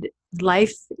said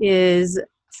life is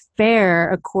fair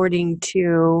according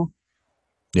to...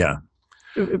 Yeah.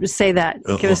 Say that.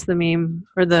 Give us the meme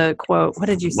or the quote. What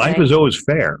did you say? Life is always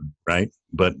fair, right?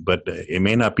 But it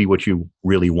may not be what you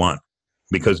really want,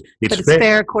 because it's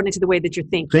fair according to the way that you're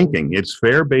thinking. It's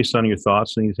fair based on your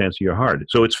thoughts and the intent of your heart.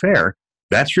 So it's fair.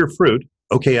 That's your fruit.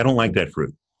 Okay, I don't like that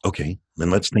fruit. Okay, then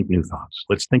let's think new thoughts.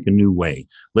 Let's think a new way.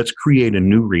 Let's create a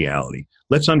new reality.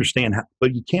 Let's understand how.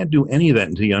 But you can't do any of that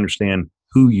until you understand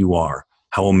who you are,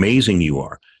 how amazing you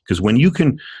are. Because when you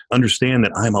can understand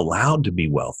that I'm allowed to be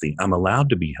wealthy, I'm allowed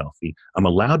to be healthy, I'm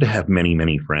allowed to have many,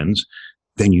 many friends,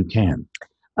 then you can.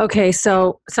 Okay,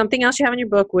 so something else you have in your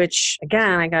book, which,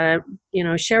 again, I got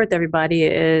to share with everybody,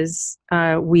 is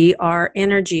we are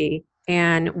energy,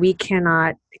 and we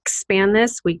cannot expand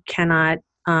this. We cannot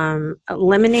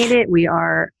eliminate it. We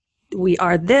are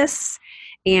this,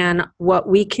 and what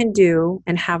we can do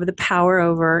and have the power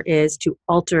over is to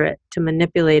alter it, to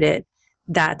manipulate it.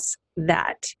 That's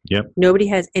that. Yep. Nobody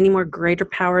has any more greater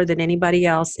power than anybody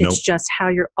else. It's Nope. just how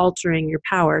you're altering your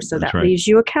power. So That's that right. leaves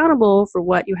you accountable for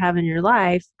what you have in your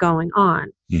life going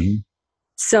on. Mm-hmm.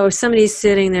 So if somebody's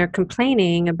sitting there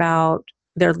complaining about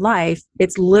their life,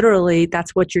 it's literally,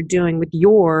 that's what you're doing with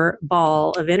your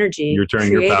ball of energy. You're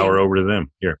turning your power over to them.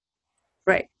 Here.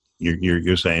 Right.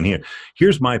 You're saying,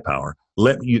 here's my power.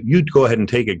 Let you go ahead and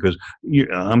take it, because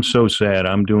I'm so sad.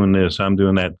 I'm doing this. I'm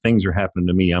doing that. Things are happening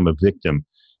to me. I'm a victim.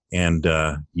 And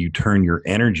you turn your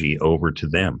energy over to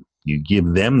them. You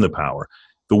give them the power.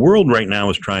 The world right now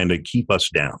is trying to keep us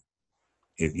down.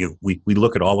 We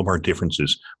look at all of our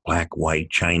differences, black, white,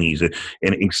 Chinese,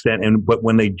 but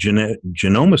when they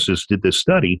genomicists did this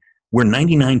study, we're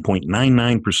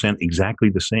 99.99% exactly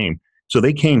the same. So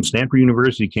Stanford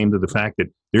University came to the fact that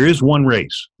there is one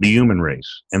race, the human race,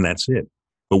 and that's it.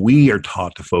 But we are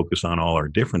taught to focus on all our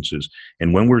differences.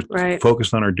 And when we're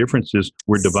focused on our differences,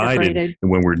 we're divided. Separated.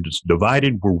 And when we're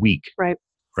divided, we're weak. Right.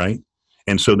 Right?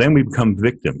 And so then we become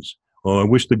victims. Oh, I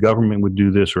wish the government would do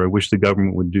this, or I wish the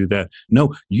government would do that.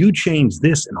 No, you change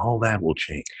this and all that will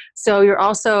change. So you're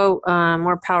also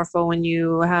more powerful when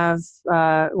you have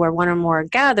where one or more are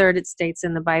gathered, it states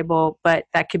in the Bible, but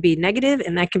that could be negative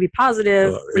and that could be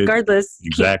positive regardless.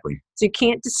 Exactly. So you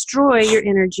can't destroy your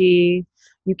energy.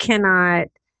 You cannot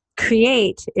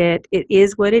create it. It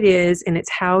is what it is, and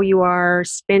it's how you are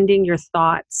spending your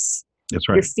thoughts. That's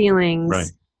right. Your feelings,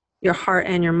 right. Your heart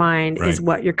and your mind right. is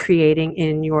what you're creating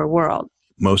in your world.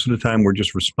 Most of the time we're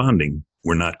just responding.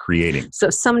 We're not creating. So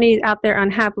somebody out there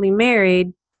unhappily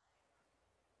married,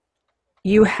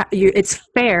 it's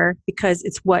fair because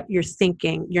it's what you're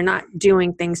thinking. You're not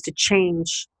doing things to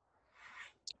change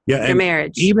your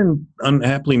marriage. Even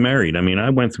unhappily married. I mean,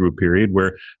 I went through a period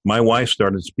where my wife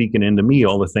started speaking into me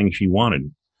all the things she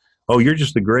wanted. Oh, you're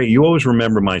just you always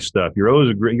remember my stuff. You're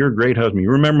a great husband.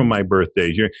 You remember my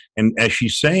birthdays. And as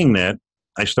she's saying that,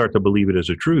 I start to believe it as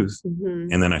a truth,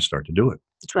 and then I start to do it.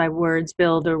 That's why words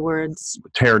build or words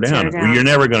tear down. Well, you're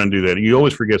never going to do that. He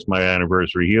always forgets my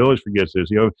anniversary. He always forgets this.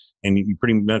 And you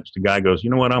pretty much, the guy goes, you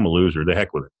know what? I'm a loser. The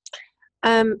heck with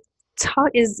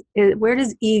it. Where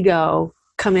does ego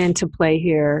come into play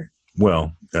here?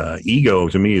 Well, ego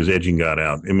to me is edging God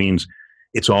out. It means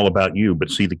it's all about you. But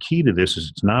see, the key to this is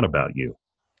it's not about you.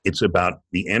 It's about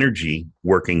the energy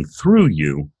working through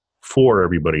you for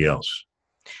everybody else.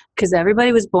 Because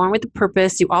everybody was born with a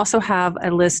purpose. You also have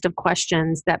a list of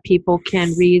questions that people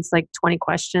can read. It's like 20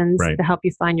 questions to help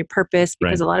you find your purpose,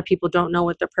 because a lot of people don't know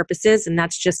what their purpose is. And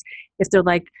that's just if they're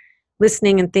like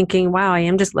listening and thinking, wow, I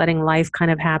am just letting life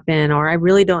kind of happen, or I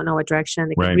really don't know what direction.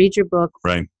 They can read your book,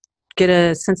 get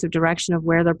a sense of direction of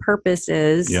where their purpose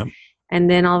is. Yep. And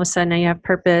then all of a sudden now you have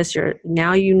purpose.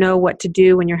 Now you know what to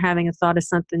do when you're having a thought of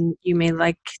something you may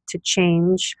like to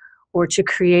change or to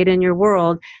create in your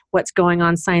world, what's going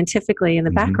on scientifically in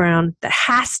the background that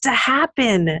has to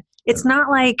happen. It's not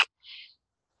like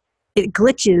it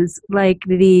glitches like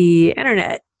the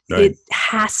internet. It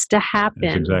has to happen.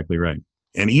 That's exactly right.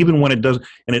 And even when it does,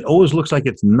 and it always looks like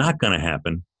it's not going to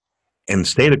happen, and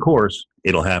stay the course,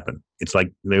 it'll happen. It's like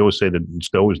they always say that it's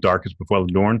always darkest before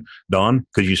the dawn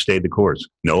because you stayed the course.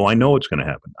 No, I know it's going to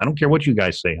happen. I don't care what you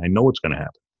guys say. I know it's going to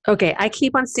happen. Okay, I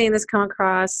keep on seeing this come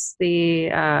across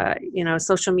the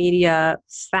social media.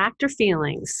 Fact or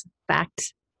feelings?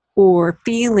 Fact or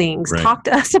feelings? Talk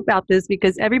to us about this,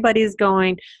 because everybody is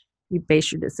going, you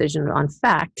base your decision on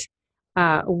fact.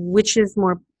 Which is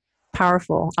more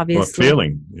powerful, obviously? Well,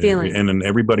 feeling. And then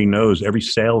everybody knows, every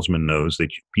salesman knows that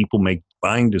people make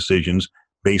buying decisions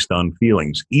based on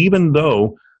feelings. Even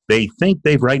though they think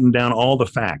they've written down all the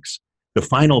facts, the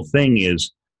final thing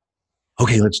is,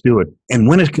 okay, let's do it. And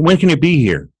when can it be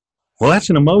here? Well,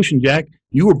 that's an emotion, Jack.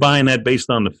 You were buying that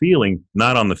based on the feeling,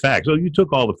 not on the facts. So you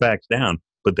took all the facts down,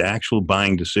 but the actual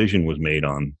buying decision was made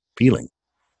on feeling.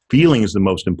 Feeling is the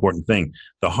most important thing.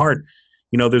 The heart,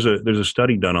 there's a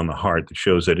study done on the heart that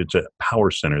shows that it's a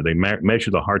power center. They measure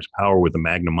the heart's power with a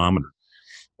magnetometer.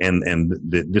 And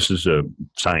this is a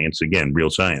science, again,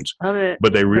 real science. Love it.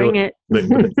 But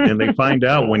and they find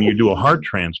out when you do a heart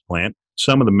transplant,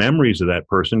 some of the memories of that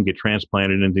person get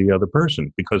transplanted into the other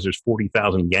person because there's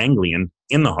 40,000 ganglion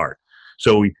in the heart.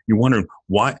 So you're wondering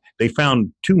why they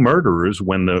found 2 murderers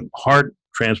when the heart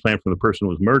transplant from the person who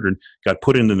was murdered got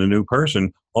put into the new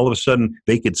person. All of a sudden,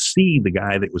 they could see the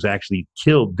guy that was actually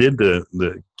killed, did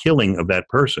the killing of that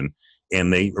person,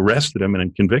 and they arrested him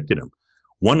and convicted him.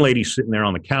 One lady sitting there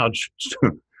on the couch,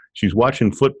 she's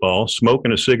watching football,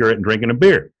 smoking a cigarette and drinking a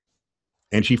beer.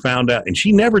 And she found out, and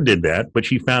she never did that, but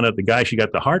she found out the guy she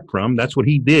got the heart from, that's what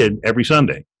he did every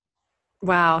Sunday.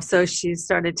 Wow. So she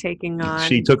started taking on.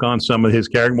 She took on some of his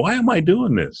character. Why am I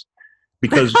doing this?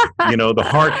 Because, the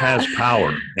heart has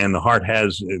power and the heart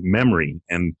has memory.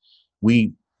 And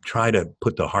we try to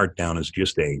put the heart down as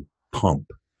just a pump,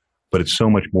 but it's so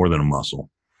much more than a muscle.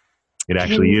 It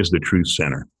actually is the truth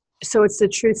center. So it's the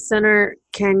truth center.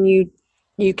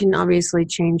 You can obviously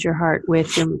change your heart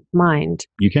with your mind.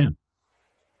 You can.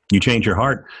 You change your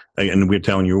heart, and we're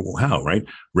telling you how, right?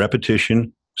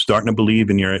 Repetition, starting to believe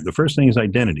in the first thing is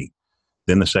identity.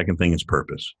 Then the second thing is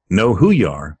purpose. Know who you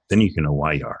are, then you can know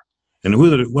why you are. And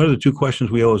what are the 2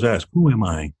 questions we always ask? Who am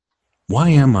I? Why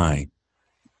am I?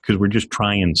 Because we're just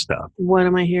trying stuff. What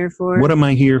am I here for? What am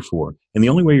I here for? And the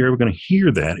only way you're ever going to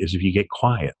hear that is if you get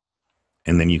quiet,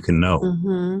 and then you can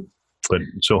know. But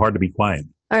it's so hard to be quiet.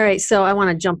 All right, so I want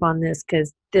to jump on this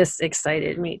because this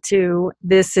excited me too.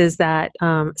 This is that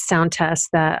sound test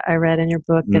that I read in your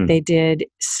book that they did.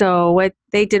 So what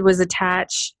they did was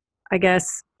attach, I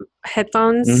guess,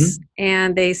 headphones,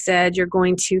 and they said you're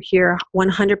going to hear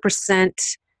 100%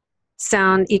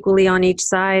 sound equally on each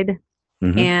side.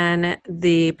 And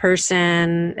the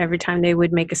person, every time they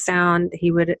would make a sound, he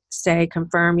would say,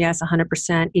 confirm, yes,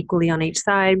 100% equally on each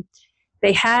side.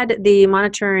 They had the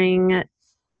monitoring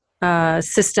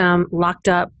system locked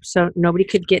up so nobody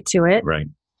could get to it. Right.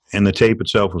 And the tape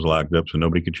itself was locked up so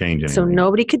nobody could change anything. So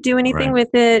nobody could do anything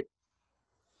with it.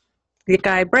 The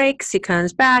guy breaks, he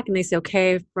comes back, and they say,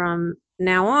 okay, from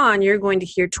now on, you're going to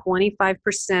hear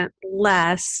 25%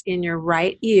 less in your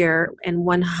right ear and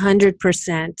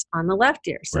 100% on the left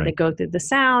ear. So they go through the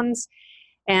sounds,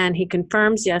 and he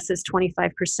confirms, yes, it's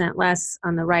 25% less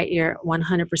on the right ear,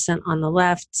 100% on the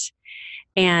left.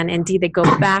 And indeed, they go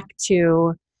back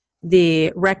to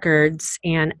the records,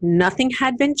 and nothing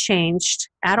had been changed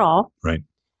at all. Right.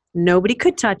 Nobody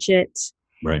could touch it.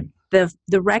 Right.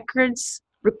 The records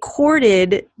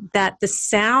recorded that the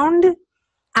sound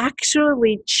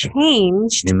actually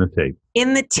changed in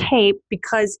the tape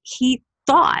because he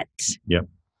thought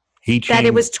that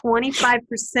it was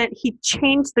 25%. He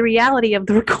changed the reality of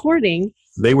the recording.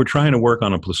 They were trying to work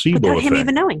on a placebo without effect. him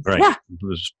even knowing. Right. Yeah.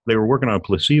 They were working on a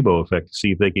placebo effect to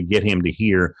see if they could get him to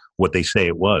hear what they say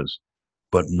it was.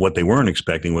 But what they weren't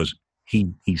expecting was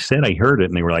he said, I heard it,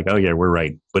 and they were like, oh, yeah, we're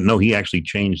right. But no, he actually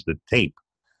changed the tape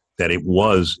that it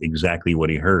was exactly what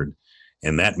he heard.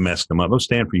 And that messed them up. It was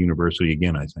Stanford University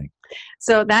again, I think.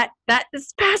 So that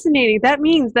is fascinating. That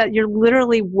means that you're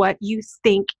literally what you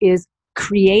think is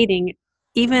creating,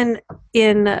 even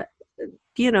in,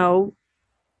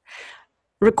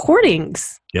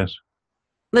 recordings. Yes.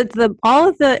 All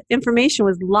of the information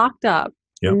was locked up.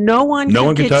 Yep. No one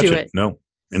could touch it. No.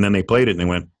 And then they played it and they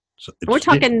went. We're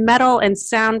talking metal and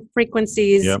sound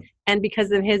frequencies. Yep. And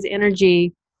because of his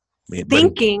energy,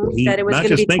 thinking that it was going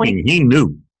to be 20. He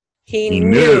knew. He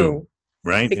knew.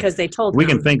 Right? Because they told him. We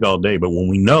can think all day, but when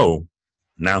we know,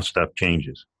 now stuff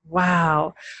changes.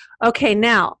 Wow. Okay,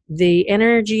 now the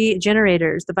energy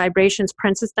generators, the vibrations,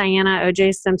 Princess Diana,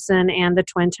 O.J. Simpson, and the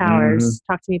Twin Towers.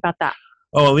 Talk to me about that.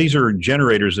 Oh, these are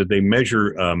generators that they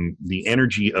measure the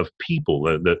energy of people,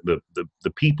 the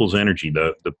people's energy,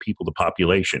 the people, the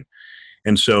population.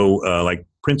 And so like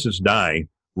Princess Di,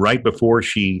 right before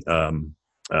she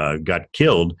got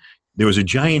killed, there was a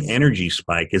giant energy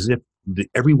spike as if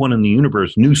everyone in the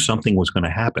universe knew something was going to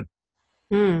happen.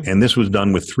 And this was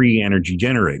done with 3 energy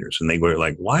generators. And they were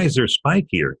like, why is there a spike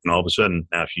here? And all of a sudden,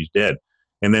 now she's dead.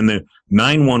 And then the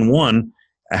 911,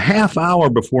 a half hour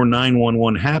before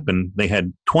 911 happened, they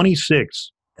had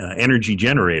 26 energy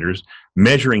generators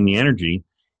measuring the energy.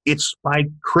 It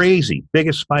spiked crazy,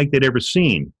 biggest spike they'd ever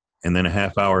seen. And then a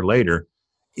half hour later,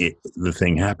 the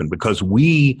thing happened because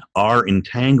we are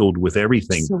entangled with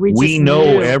everything. So we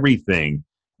know everything.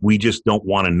 We just don't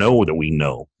want to know that we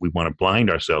know. We want to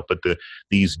blind ourselves. But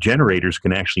these generators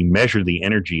can actually measure the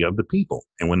energy of the people.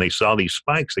 And when they saw these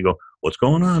spikes, they go, what's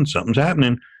going on? Something's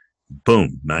happening.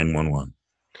 Boom, 911.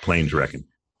 Planes wrecking.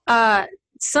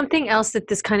 Something else that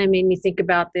this kind of made me think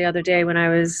about the other day when I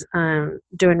was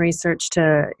doing research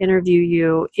to interview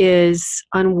you is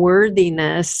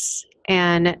unworthiness.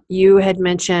 And you had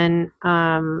mentioned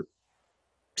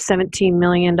 $17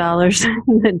 million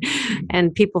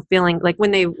and people feeling like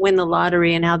when they win the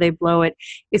lottery and how they blow it,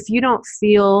 if you don't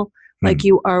feel like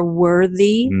you are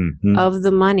worthy of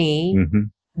the money,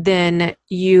 then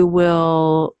you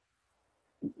will,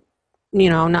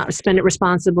 not spend it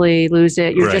responsibly, lose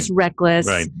it. You're just reckless.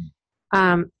 Right.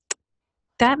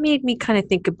 That made me kind of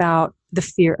think about the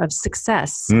fear of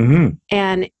success.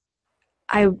 And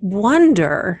I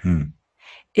wonder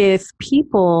if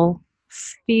people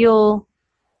feel,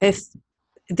 if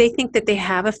they think that they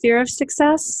have a fear of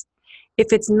success,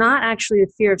 if it's not actually a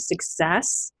fear of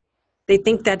success, they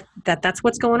think that that's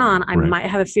what's going on. I might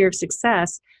have a fear of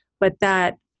success, but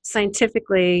that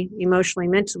scientifically, emotionally,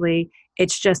 mentally,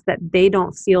 it's just that they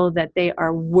don't feel that they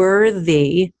are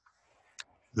worthy.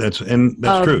 That's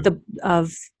true.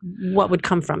 Of what would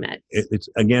come from it. It's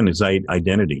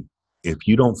identity. If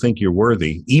you don't think you're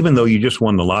worthy, even though you just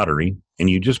won the lottery and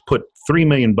you just put $3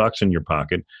 million in your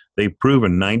pocket, they've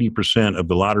proven 90% of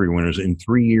the lottery winners in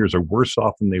 3 years are worse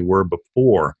off than they were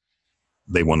before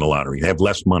they won the lottery. They have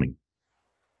less money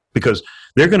because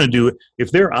they're going to do it.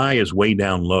 If their eye is way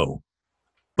down low,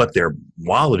 but their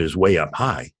wallet is way up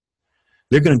high,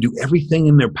 they're going to do everything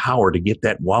in their power to get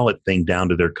that wallet thing down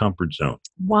to their comfort zone.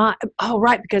 Why? Oh,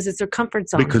 right. Because it's their comfort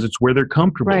zone. Because it's where they're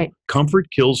comfortable. Right.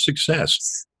 Comfort kills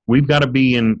success. We've got to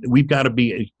be in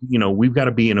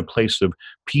a place of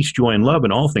peace, joy, and love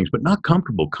in all things, but not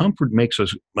comfortable. Comfort makes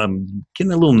us,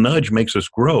 getting a little nudge makes us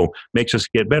grow, makes us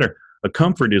get better. A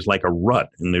comfort is like a rut,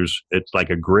 and it's like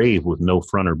a grave with no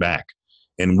front or back.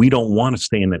 And we don't want to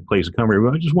stay in that place of comfort.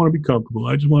 I just want to be comfortable.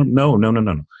 No.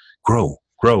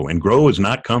 Grow. And grow is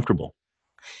not comfortable.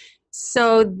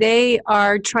 So they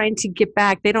are trying to get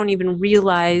back. They don't even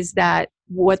realize that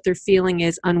what they're feeling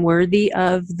is unworthy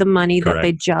of the money that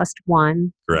they just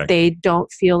won. Correct. They don't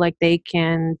feel like they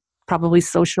can probably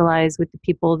socialize with the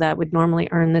people that would normally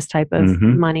earn this type of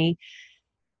money.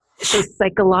 So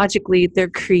psychologically, they're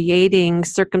creating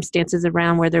circumstances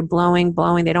around where they're blowing.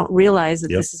 They don't realize that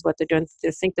this is what they're doing.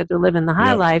 They think that they're living the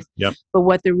high life. But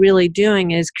what they're really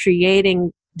doing is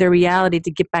creating their reality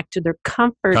to get back to their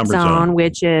comfort zone,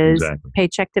 which is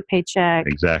paycheck to paycheck.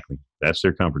 Exactly. That's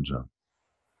their comfort zone.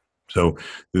 So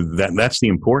that's the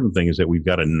important thing, is that we've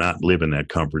got to not live in that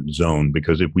comfort zone,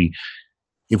 because if we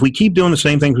keep doing the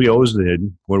same things we always did,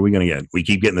 what are we going to get? We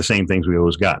keep getting the same things we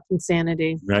always got.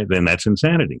 Insanity. Right? Then that's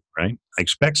insanity, right? I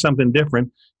expect something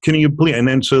different. Can you please? And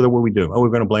then so that what we do? Oh, we're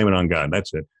going to blame it on God.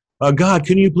 That's it. God,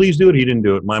 can you please do it? He didn't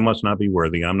do it. I must not be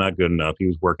worthy. I'm not good enough. He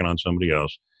was working on somebody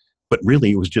else. But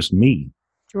really, it was just me.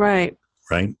 Right.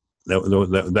 Right?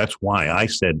 That's why I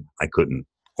said I couldn't,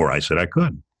 or I said I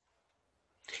could.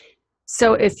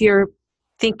 So if you're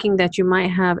thinking that you might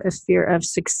have a fear of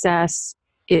success,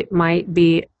 it might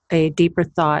be a deeper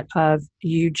thought of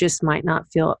you just might not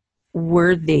feel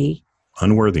worthy.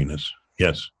 Unworthiness.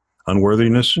 Yes.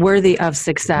 Unworthiness. Worthy of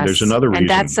success. There's another reason.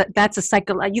 And that's a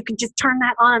cycle. You can just turn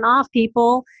that on and off,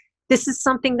 people. This is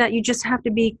something that you just have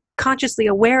to be consciously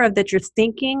aware of, that you're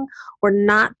thinking or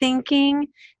not thinking,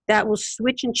 that will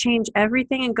switch and change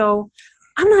everything and go,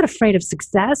 I'm not afraid of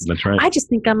success. That's right. I just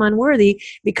think I'm unworthy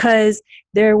because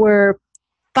there were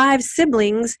 5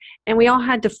 siblings and we all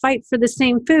had to fight for the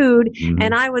same food.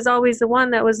 And I was always the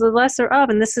one that was the lesser of.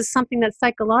 And this is something that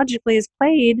psychologically is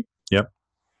played. Yep.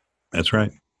 That's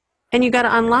right. And you got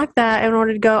to unlock that in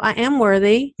order to go, I am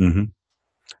worthy. I'm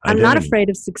not afraid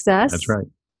of success. That's right.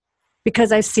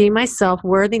 Because I see myself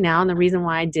worthy now. And the reason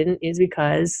why I didn't is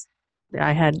because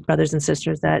I had brothers and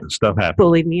sisters that stuff happened,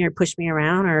 bullied me or pushed me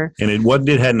around, and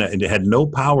it had no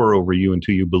power over you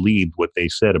until you believed what they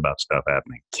said about stuff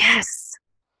happening. Yes,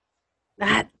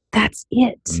 that's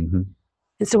it. And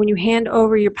so when you hand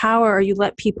over your power, or you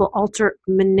let people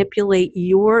manipulate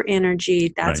your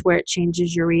energy, that's where it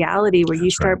changes your reality, where you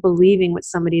start believing what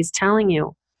somebody is telling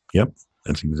you. Yep.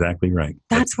 That's exactly right.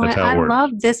 That's why I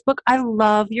love this book. I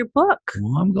love your book.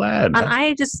 Well, I'm glad. And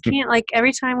I just can't,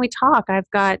 every time we talk, I've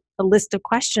got a list of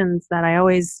questions that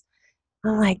I'm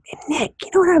like, Nick,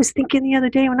 you know what I was thinking the other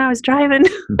day when I was driving?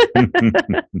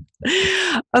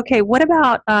 Okay, what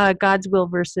about God's will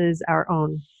versus our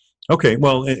own? Okay,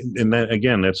 well, and that,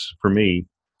 again, that's for me,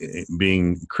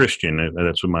 being Christian.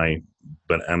 That's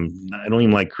but I don't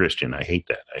even like Christian. I hate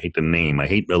that. I hate the name. I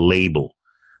hate the label.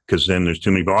 Because then there's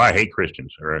too many people, I hate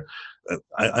Christians. Or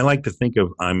I like to think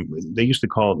of, they used to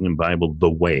call it in the Bible, the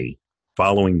way,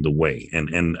 following the way.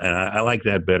 And I like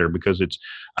that better, because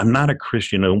I'm not a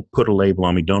Christian. Don't put a label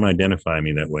on me. Don't identify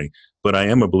me that way. But I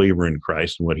am a believer in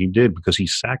Christ and what he did, because he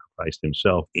sacrificed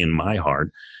himself in my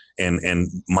heart. And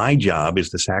my job is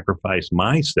to sacrifice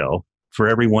myself for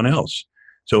everyone else.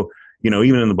 So,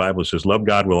 even in the Bible, it says, love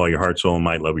God with all your heart, soul, and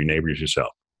might, love your neighbor as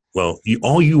yourself. Well,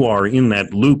 all you are in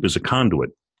that loop is a conduit.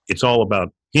 It's all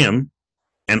about him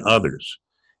and others.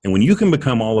 And when you can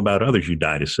become all about others, you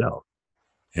die to self.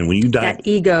 And when you die, that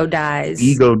ego dies.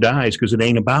 Ego dies because it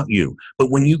ain't about you. But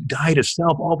when you die to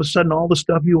self, all of a sudden, all the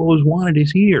stuff you always wanted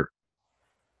is here.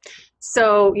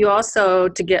 So you also,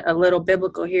 to get a little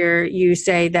biblical here, you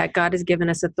say that God has given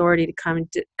us authority to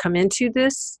come into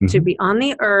this, to be on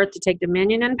the earth, to take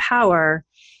dominion and power.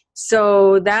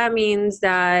 So that means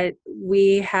that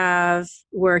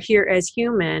we're here as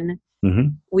human.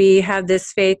 We have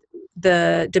this faith.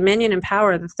 The dominion and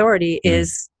power of authority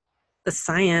is the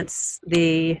science,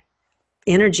 the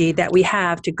energy that we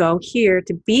have to go here,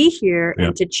 to be here,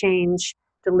 and to change,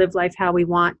 to live life how we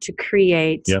want, to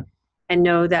create, and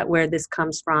know that where this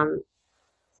comes from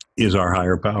is our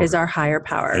higher power.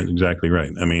 That's exactly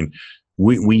right. I mean,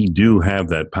 we do have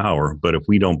that power, but if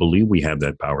we don't believe we have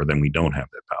that power, then we don't have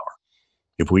that power.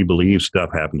 If we believe stuff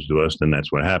happens to us, then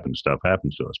that's what happens. Stuff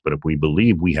happens to us. But if we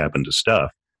believe we happen to stuff,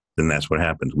 then that's what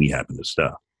happens. We happen to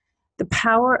stuff. The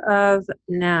Power of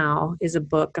Now is a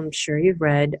book I'm sure you've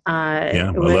read. I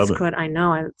love it. I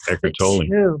know. I love Eckhart it Tolle.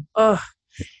 too. Oh,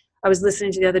 I was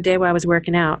listening to the other day while I was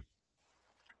working out.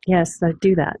 Yes, I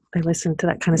do that. I listen to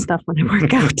that kind of stuff when I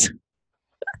work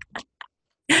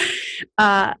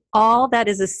out. All that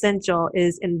is essential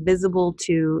is invisible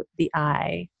to the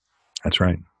eye. That's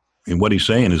right. And what he's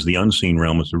saying is the unseen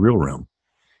realm is the real realm.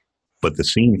 But the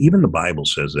seen, even the Bible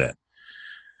says that.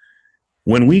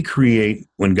 When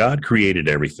God created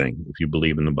everything, if you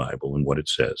believe in the Bible and what it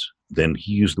says, then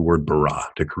he used the word bara,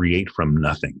 to create from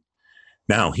nothing.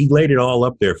 Now, he laid it all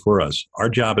up there for us. Our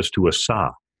job is to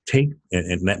asa, take,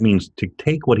 and that means to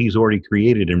take what he's already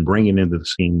created and bring it into the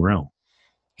seen realm.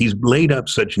 He's laid up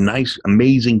such nice,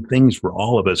 amazing things for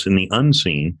all of us in the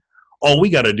unseen. All we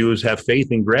got to do is have faith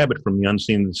and grab it from the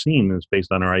unseen to the seen. And it's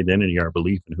based on our identity, our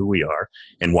belief in who we are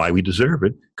and why we deserve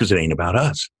it, because it ain't about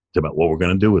us. It's about what we're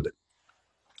going to do with it.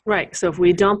 Right. So if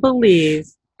we don't believe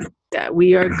that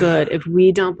we are good, if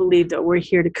we don't believe that we're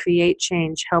here to create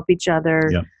change, help each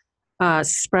other,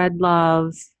 spread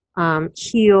love,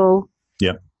 heal,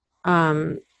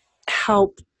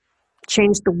 help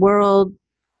change the world,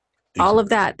 all of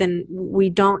that, then we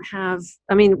don't have,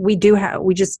 I mean, we do have,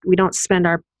 we don't spend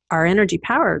our energy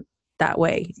power that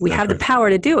way. We have the power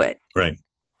to do it. Right.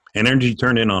 And energy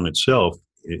turned in on itself,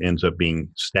 it ends up being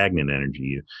stagnant energy.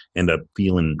 You end up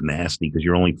feeling nasty because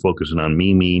you're only focusing on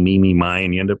me, my,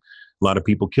 and you end up, a lot of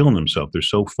people killing themselves. They're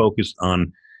so focused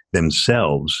on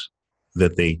themselves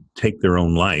that they take their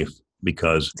own life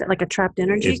because... Is that like a trapped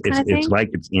energy kind of thing? It's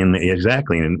like it's in...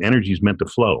 Exactly. And energy is meant to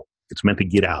flow. It's meant to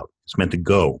get out. It's meant to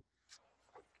go.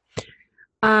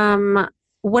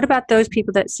 What about those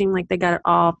people that seem like they got it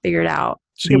all figured out?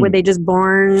 Were they just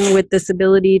born with this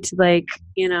ability to, like,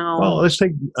 you know... Well, let's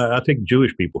take... I'll take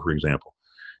Jewish people, for example.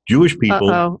 Jewish people...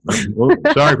 Well,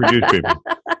 sorry for Jewish people.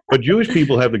 But Jewish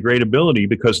people have the great ability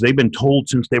because they've been told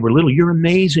since they were little, you're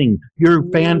amazing, you're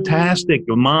fantastic.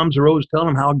 Your moms are always telling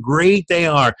them how great they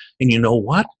are. And you know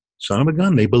what? Son of a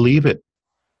gun, they believe it.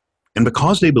 And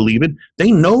because they believe it,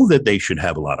 they know that they should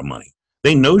have a lot of money.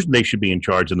 They know they should be in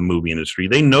charge of the movie industry.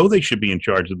 They know they should be in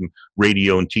charge of the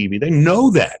radio and TV. They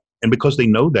know that. And because they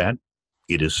know that,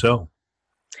 it is so.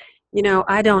 You know,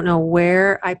 I don't know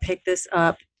where I picked this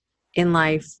up in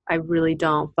life. I really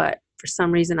don't. But for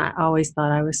some reason, I always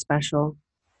thought I was special.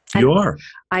 You are.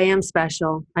 I am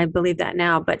special. I believe that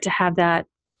now. But to have that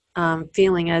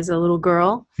feeling as a little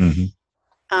girl,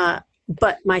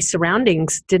 but my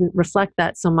surroundings didn't reflect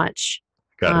that so much.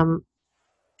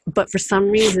 But for some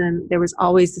reason, there was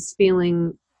always this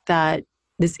feeling that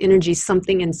this energy,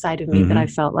 something inside of me that I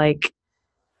felt like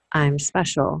I'm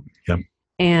special. Yep.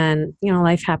 And, you know,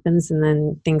 life happens and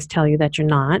then things tell you that you're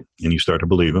not. And you start to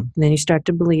believe them. And then you start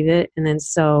to believe it. And then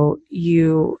so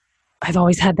I've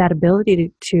always had that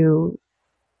ability to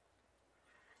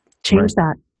change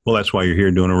that. Well, that's why you're here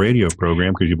doing a radio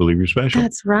program, because you believe you're special.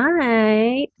 That's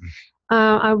right.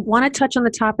 I want to touch on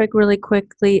the topic really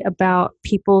quickly about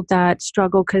people that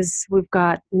struggle, because we've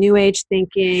got new age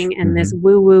thinking and this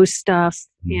woo-woo stuff.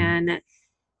 And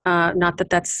not that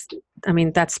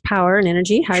that's power and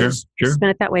energy, how you spin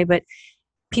it that way. But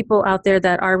people out there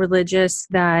that are religious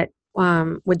that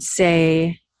would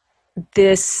say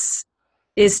this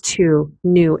is too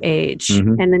new age,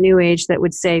 and the new age that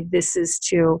would say this is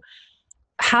too.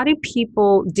 How do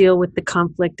people deal with the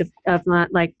conflict of not,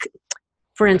 like,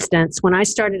 for instance, when I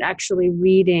started actually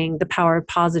reading The Power of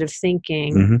Positive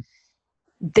Thinking,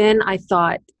 then I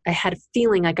thought I had a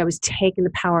feeling like I was taking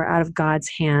the power out of God's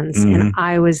hands and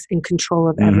I was in control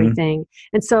of everything.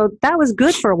 And so that was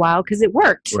good for a while because it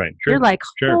worked. Right. You're like,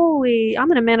 holy, I'm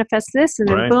going to manifest this. And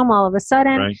then boom, all of a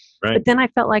sudden. But then I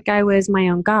felt like I was my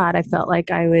own God. I felt like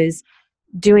I was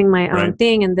doing my own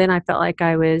thing. And then I felt like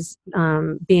I was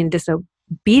being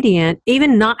disobedient,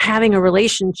 even not having a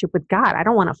relationship with God. I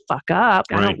don't want to fuck up.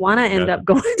 I don't want to end up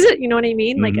going to, you know what I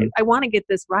mean? Like, I want to get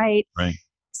this right.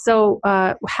 So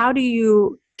how do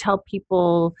you tell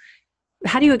people,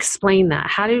 how do you explain that?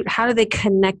 How do they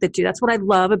connect the two? That's what I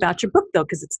love about your book, though,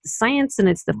 because it's the science and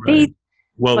it's the faith.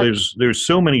 Well, there's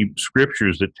so many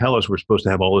scriptures that tell us we're supposed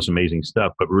to have all this amazing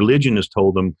stuff, but religion has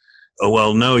told them, oh,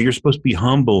 well, no, you're supposed to be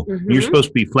humble. You're supposed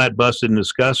to be flat busted and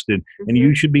disgusted. And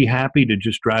you should be happy to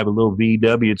just drive a little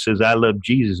VW. It says, I love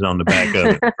Jesus on the back of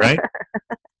it, right?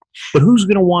 But who's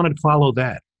going to want to follow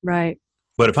that? Right.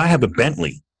 But if I have a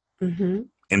Bentley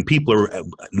and people are,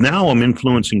 now I'm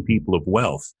influencing people of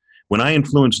wealth. When I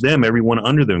influence them, everyone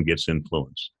under them gets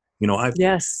influenced. You know, I've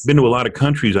been to a lot of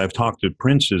countries. I've talked to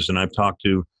princes and I've talked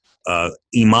to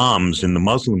imams in the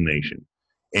Muslim nation.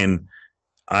 And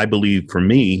I believe, for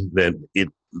me, that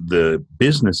the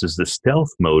business is the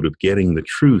stealth mode of getting the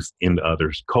truth into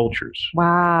others' cultures.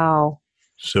 Wow.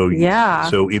 So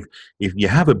So if you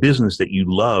have a business that you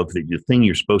love, that the thing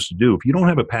you're supposed to do, if you don't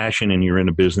have a passion and you're in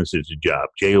a business, it's a job,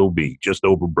 J-O-B, just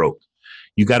over broke.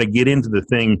 You got to get into the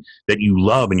thing that you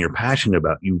love and you're passionate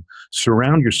about. You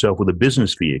surround yourself with a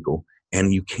business vehicle,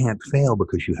 and you can't fail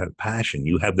because you have passion.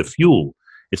 You have the fuel.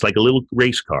 It's like a little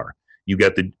race car. You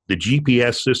got the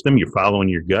GPS system, you're following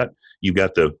your gut. You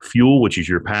got the fuel, which is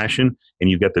your passion, and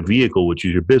you got the vehicle, which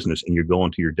is your business, and you're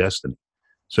going to your destiny.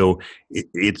 So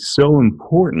it's so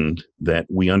important that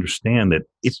we understand that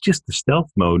it's just the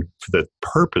stealth mode for the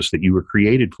purpose that you were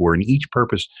created for. And each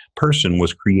person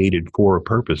was created for a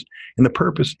purpose. And the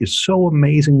purpose is so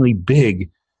amazingly big,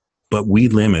 but we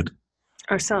limit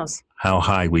ourselves how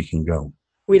high we can go.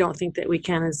 We don't think that we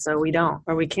can, and so we don't,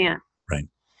 or we can't. Right.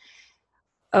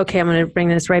 Okay, I'm going to bring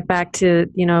this right back to,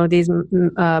 these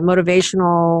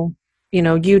motivational,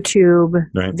 YouTube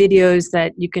videos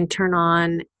that you can turn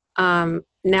on.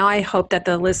 Now I hope that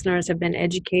the listeners have been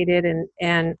educated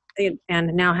and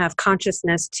now have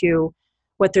consciousness to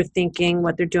what they're thinking,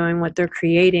 what they're doing, what they're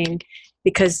creating,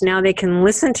 because now they can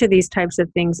listen to these types of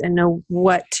things and know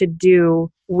what to do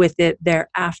with it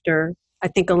thereafter. I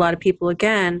think a lot of people,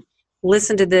 again,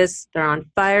 listen to this, they're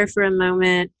on fire for a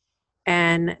moment,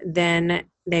 and then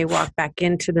they walk back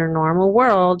into their normal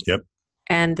world. Yep.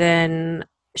 And then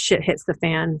shit hits the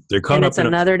fan. They're caught and up it's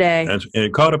another day. And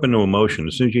it caught up into emotion.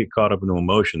 As soon as you get caught up into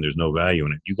emotion, there's no value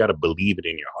in it. You got to believe it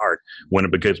in your heart. When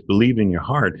it becomes believed in your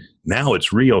heart, now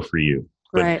it's real for you.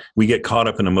 But right. We get caught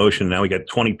up in emotion. Now we got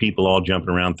 20 people all jumping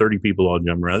around, 30 people all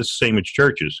jumping around. It's the same as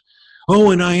churches.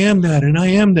 Oh, and I am that, and I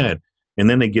am that. And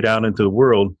then they get out into the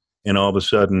world, and all of a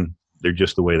sudden, they're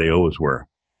just the way they always were.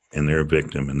 And they're a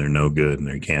victim, and they're no good, and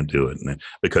they can't do it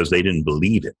because they didn't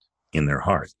believe it in their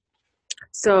heart.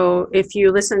 So if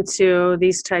you listen to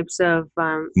these types of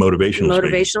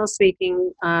motivational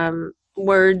speaking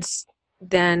words,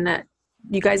 then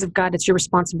you guys have got, it's your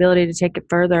responsibility to take it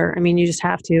further. I mean, you just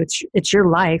have to. It's your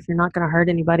life. You're not going to hurt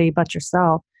anybody but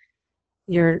yourself.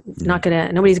 You're not going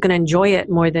to, nobody's going to enjoy it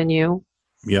more than you.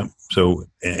 Yeah. So,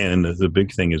 and the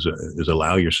big thing is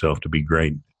allow yourself to be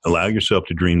great. Allow yourself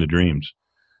to dream the dreams.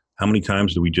 How many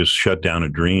times do we just shut down a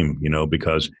dream,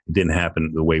 because it didn't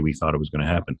happen the way we thought it was going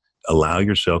to happen? Allow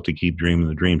yourself to keep dreaming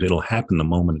the dreams. It'll happen the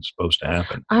moment it's supposed to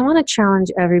happen. I want to challenge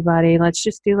everybody. Let's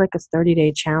just do like a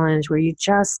 30-day challenge where you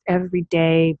just every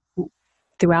day,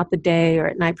 throughout the day or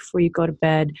at night before you go to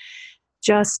bed,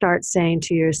 just start saying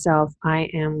to yourself, I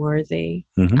am worthy.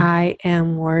 Mm-hmm. I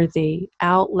am worthy.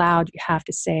 Out loud, you have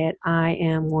to say it. I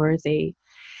am worthy.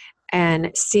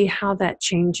 And see how that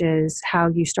changes how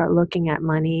you start looking at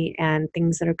money and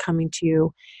things that are coming to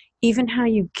you, even how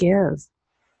you give.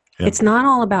 Yep. It's not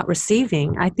all about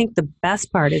receiving. I think the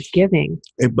best part is giving.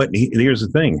 But here's the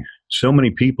thing. So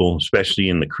many people, especially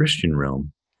in the Christian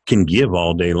realm, can give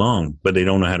all day long, but they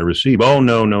don't know how to receive. Oh,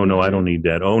 no, I don't need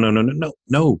that. Oh,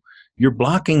 no. You're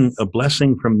blocking a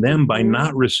blessing from them by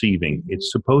not receiving.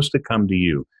 It's supposed to come to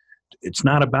you. It's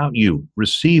not about you.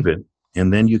 Receive it,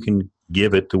 and then you can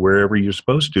give it to wherever you're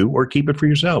supposed to, or keep it for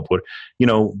yourself. But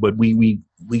we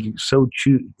so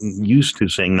used to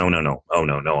saying no. Oh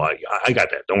no, I got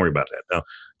that. Don't worry about that.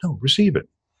 No, receive it.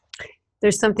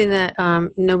 There's something that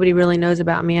nobody really knows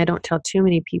about me. I don't tell too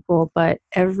many people, but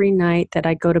every night that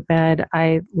I go to bed,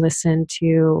 I listen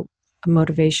to a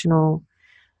motivational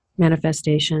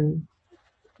manifestation,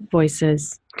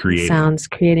 voices, sounds,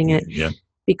 creating it. Yeah.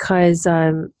 Because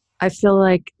I feel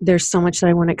like there's so much that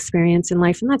I want to experience in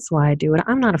life, and that's why I do it.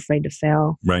 I'm not afraid to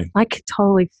fail. Right. I could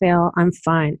totally fail. I'm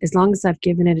fine. As long as I've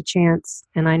given it a chance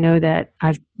and I know that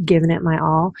I've given it my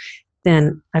all,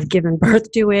 then I've given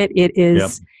birth to it. It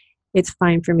is, It's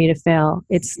fine for me to fail.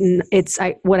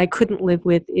 What I couldn't live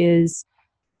with is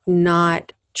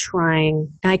not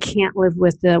trying. And I can't live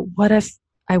with the, what if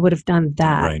I would have done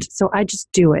that? Right. So I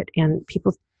just do it. And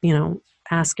people,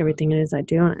 ask everything it is I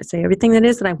do, and I say everything that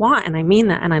is that I want, and I mean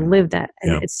that, and I live that,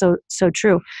 and it's so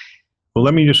true. Well,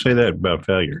 let me just say that about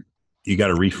failure. You got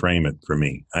to reframe it. For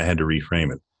me, I had to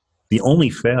reframe it. The only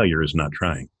failure is not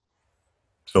trying.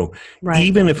 So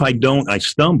even if I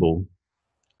stumble,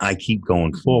 I keep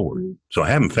going forward. Mm-hmm. So I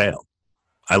haven't failed.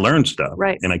 I learned stuff,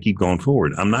 and I keep going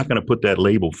forward. I'm not going to put that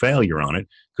label failure on it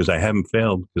because I haven't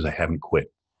failed, because I haven't quit.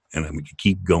 And I'm going to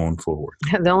keep going forward.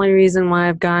 The only reason why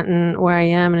I've gotten where I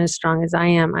am and as strong as I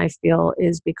am, I feel,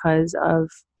 is because of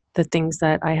the things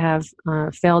that I have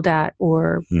failed at,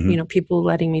 or people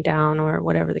letting me down, or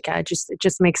whatever the case. It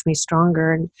just makes me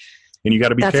stronger. And you got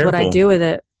to be careful. That's what I do with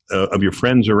it. Of your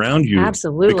friends around you.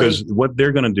 Absolutely. Because what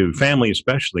they're going to do, family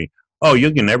especially, oh,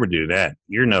 you can never do that.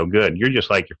 You're no good. You're just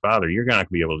like your father. You're not going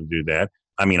to be able to do that.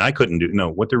 I mean, I couldn't do it. No,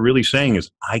 what they're really saying is,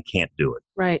 I can't do it.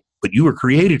 Right. But you were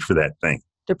created for that thing.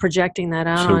 They're projecting that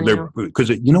out on you. Because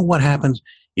you know what happens?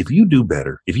 If you do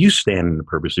better, if you stand in the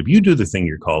purpose, if you do the thing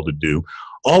you're called to do,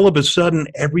 all of a sudden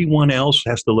everyone else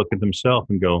has to look at themselves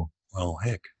and go, well,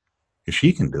 heck, if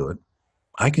she can do it,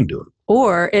 I can do it.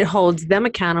 Or it holds them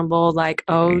accountable, like,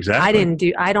 oh, exactly. I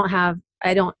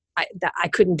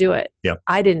couldn't do it. Yep.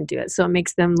 I didn't do it. So it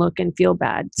makes them look and feel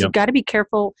bad. So you've got to be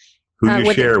careful who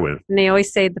you share with. And they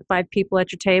always say the 5 people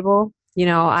at your table. You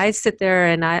know, I sit there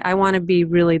and I want to be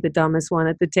really the dumbest one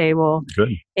at the table.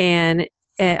 Good. And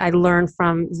I learn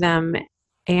from them.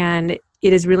 And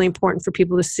it is really important for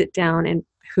people to sit down and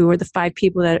who are the 5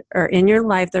 people that are in your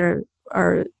life that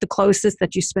are the closest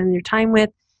that you spend your time with.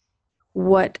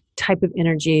 What type of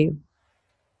energy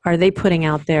are they putting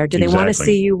out there? Do they want to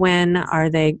see you win? Are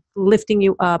they lifting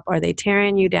you up? Are they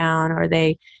tearing you down? Are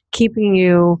they keeping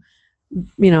you,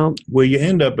 you know? Well, you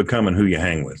end up becoming who you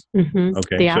hang with. Mm-hmm.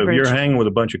 Okay. So if you're hanging with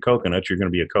a bunch of coconuts, you're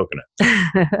going to be a coconut.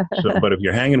 But if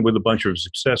you're hanging with a bunch of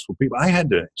successful people, I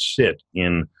had to sit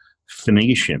in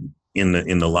Phoenician in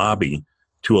the lobby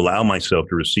to allow myself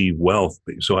to receive wealth.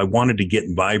 So I wanted to get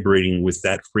vibrating with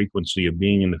that frequency of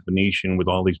being in the Phoenician with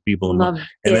all these people. And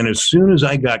then as soon as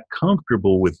I got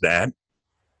comfortable with that,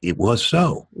 it was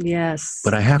so. Yes.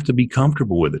 But I have to be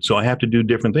comfortable with it. So I have to do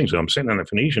different things. So I'm sitting on the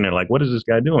Phoenician and like, what is this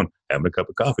guy doing? Having a cup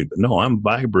of coffee. But no, I'm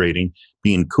vibrating,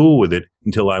 being cool with it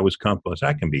until I was comfortable.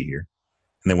 I can be here.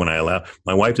 And then when I allow,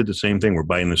 my wife did the same thing. We're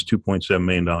buying this $2.7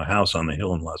 million house on the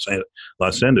hill in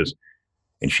Los Angeles.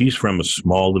 And she's from a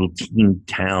small little teen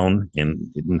town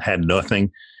and had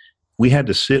nothing. We had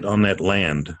to sit on that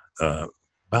land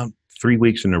about 3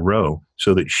 weeks in a row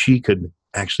so that she could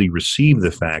actually receive the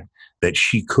fact that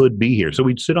she could be here. So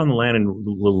we'd sit on the land in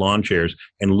little lawn chairs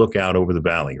and look out over the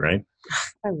valley, right?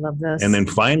 I love this. And then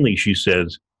finally she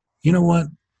says, you know what?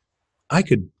 I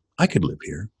could live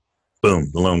here. Boom,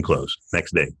 the loan closed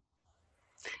next day.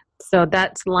 So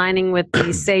that's lining with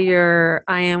the say your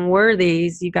I am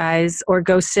worthies, you guys, or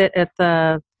go sit at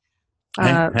the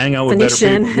hang out with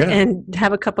Phoenician better people. Yeah. and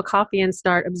have a cup of coffee and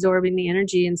start absorbing the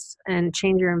energy and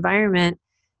change your environment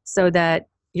so that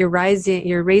you're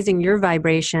raising your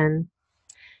vibration.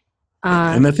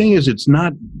 And the thing is, it's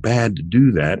not bad to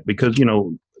do that because, you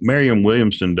know, Marianne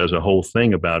Williamson does a whole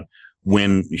thing about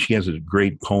when she has a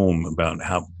great poem about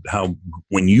how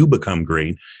when you become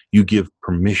great, you give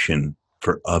permission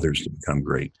for others to become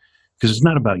great. Because it's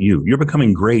not about you. You're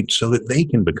becoming great so that they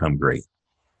can become great.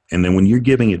 And then when you're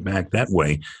giving it back that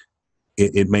way,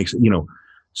 it makes, you know,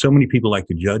 so many people like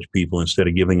to judge people instead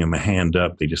of giving them a hand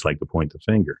up. They just like to point the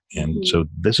finger. And so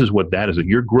this is what that is.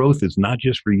 Your growth is not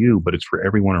just for you, but it's for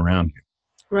everyone around you.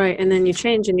 Right. And then you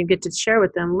change and you get to share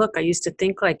with them, look, I used to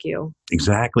think like you.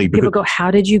 Exactly. People go,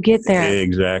 how did you get there?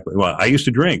 Exactly. Well, I used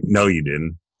to drink. No, you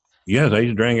didn't. Yes, I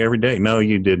used to drink every day. No,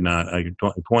 you did not.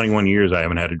 21 years, I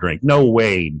haven't had a drink. No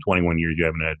way in 21 years you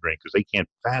haven't had a drink because they can't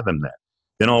fathom that.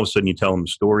 Then all of a sudden you tell them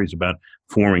stories about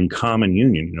forming common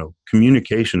union. You know,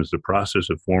 communication is the process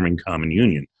of forming common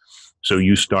union. So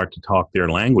you start to talk their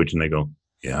language and they go,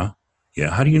 yeah.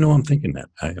 How do you know I'm thinking that?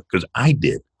 Because I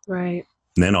did. Right.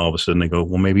 And then all of a sudden they go,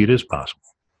 well, maybe it is possible.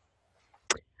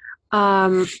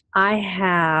 I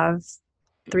have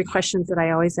 3 questions that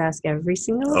I always ask every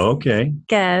single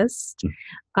guest.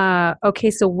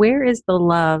 Okay, so where is the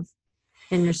love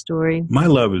in your story? My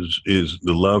love is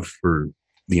the love for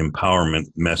the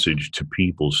empowerment message to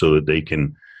people so that they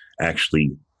can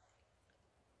actually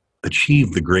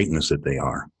achieve the greatness that they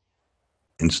are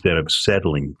instead of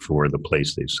settling for the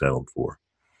place they settled for.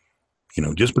 You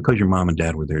know, just because your mom and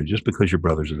dad were there, just because your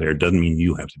brothers are there, doesn't mean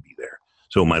you have to be there.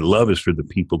 So my love is for the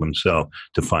people themselves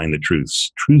to find the truth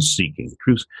seeking,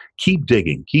 truth. Keep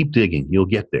digging, you'll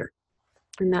get there.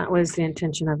 And that was the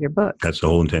intention of your book. That's the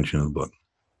whole intention of the book.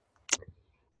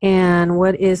 And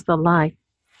what is the lie?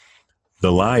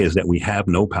 The lie is that we have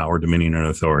no power, dominion, and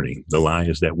authority. The lie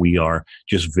is that we are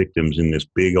just victims in this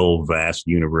big old vast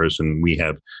universe and we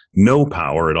have no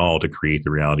power at all to create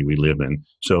the reality we live in.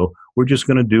 So we're just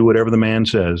going to do whatever the man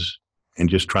says and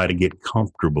just try to get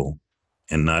comfortable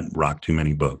and not rock too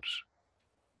many boats.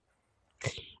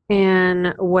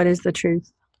 And what is the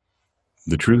truth?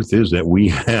 The truth is that we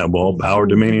have all power,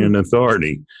 dominion, and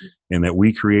authority, and that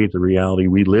we create the reality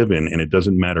we live in. And it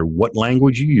doesn't matter what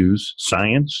language you use,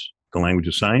 science, the language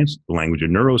of science, the language of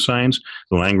neuroscience,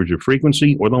 the language of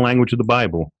frequency, or the language of the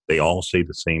Bible. They all say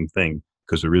the same thing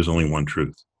because there is only one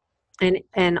truth.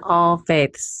 And all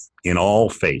faiths. In all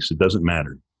faiths, it doesn't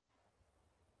matter.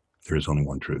 There is only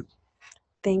one truth.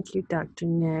 Thank you, Dr.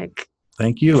 Nick.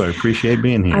 Thank you. I appreciate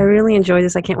being here. I really enjoyed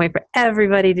this. I can't wait for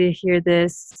everybody to hear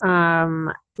this.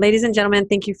 Ladies and gentlemen,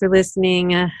 thank you for listening.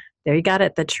 There you got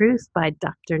it. The Truth by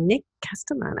Dr. Nick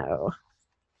Castellano.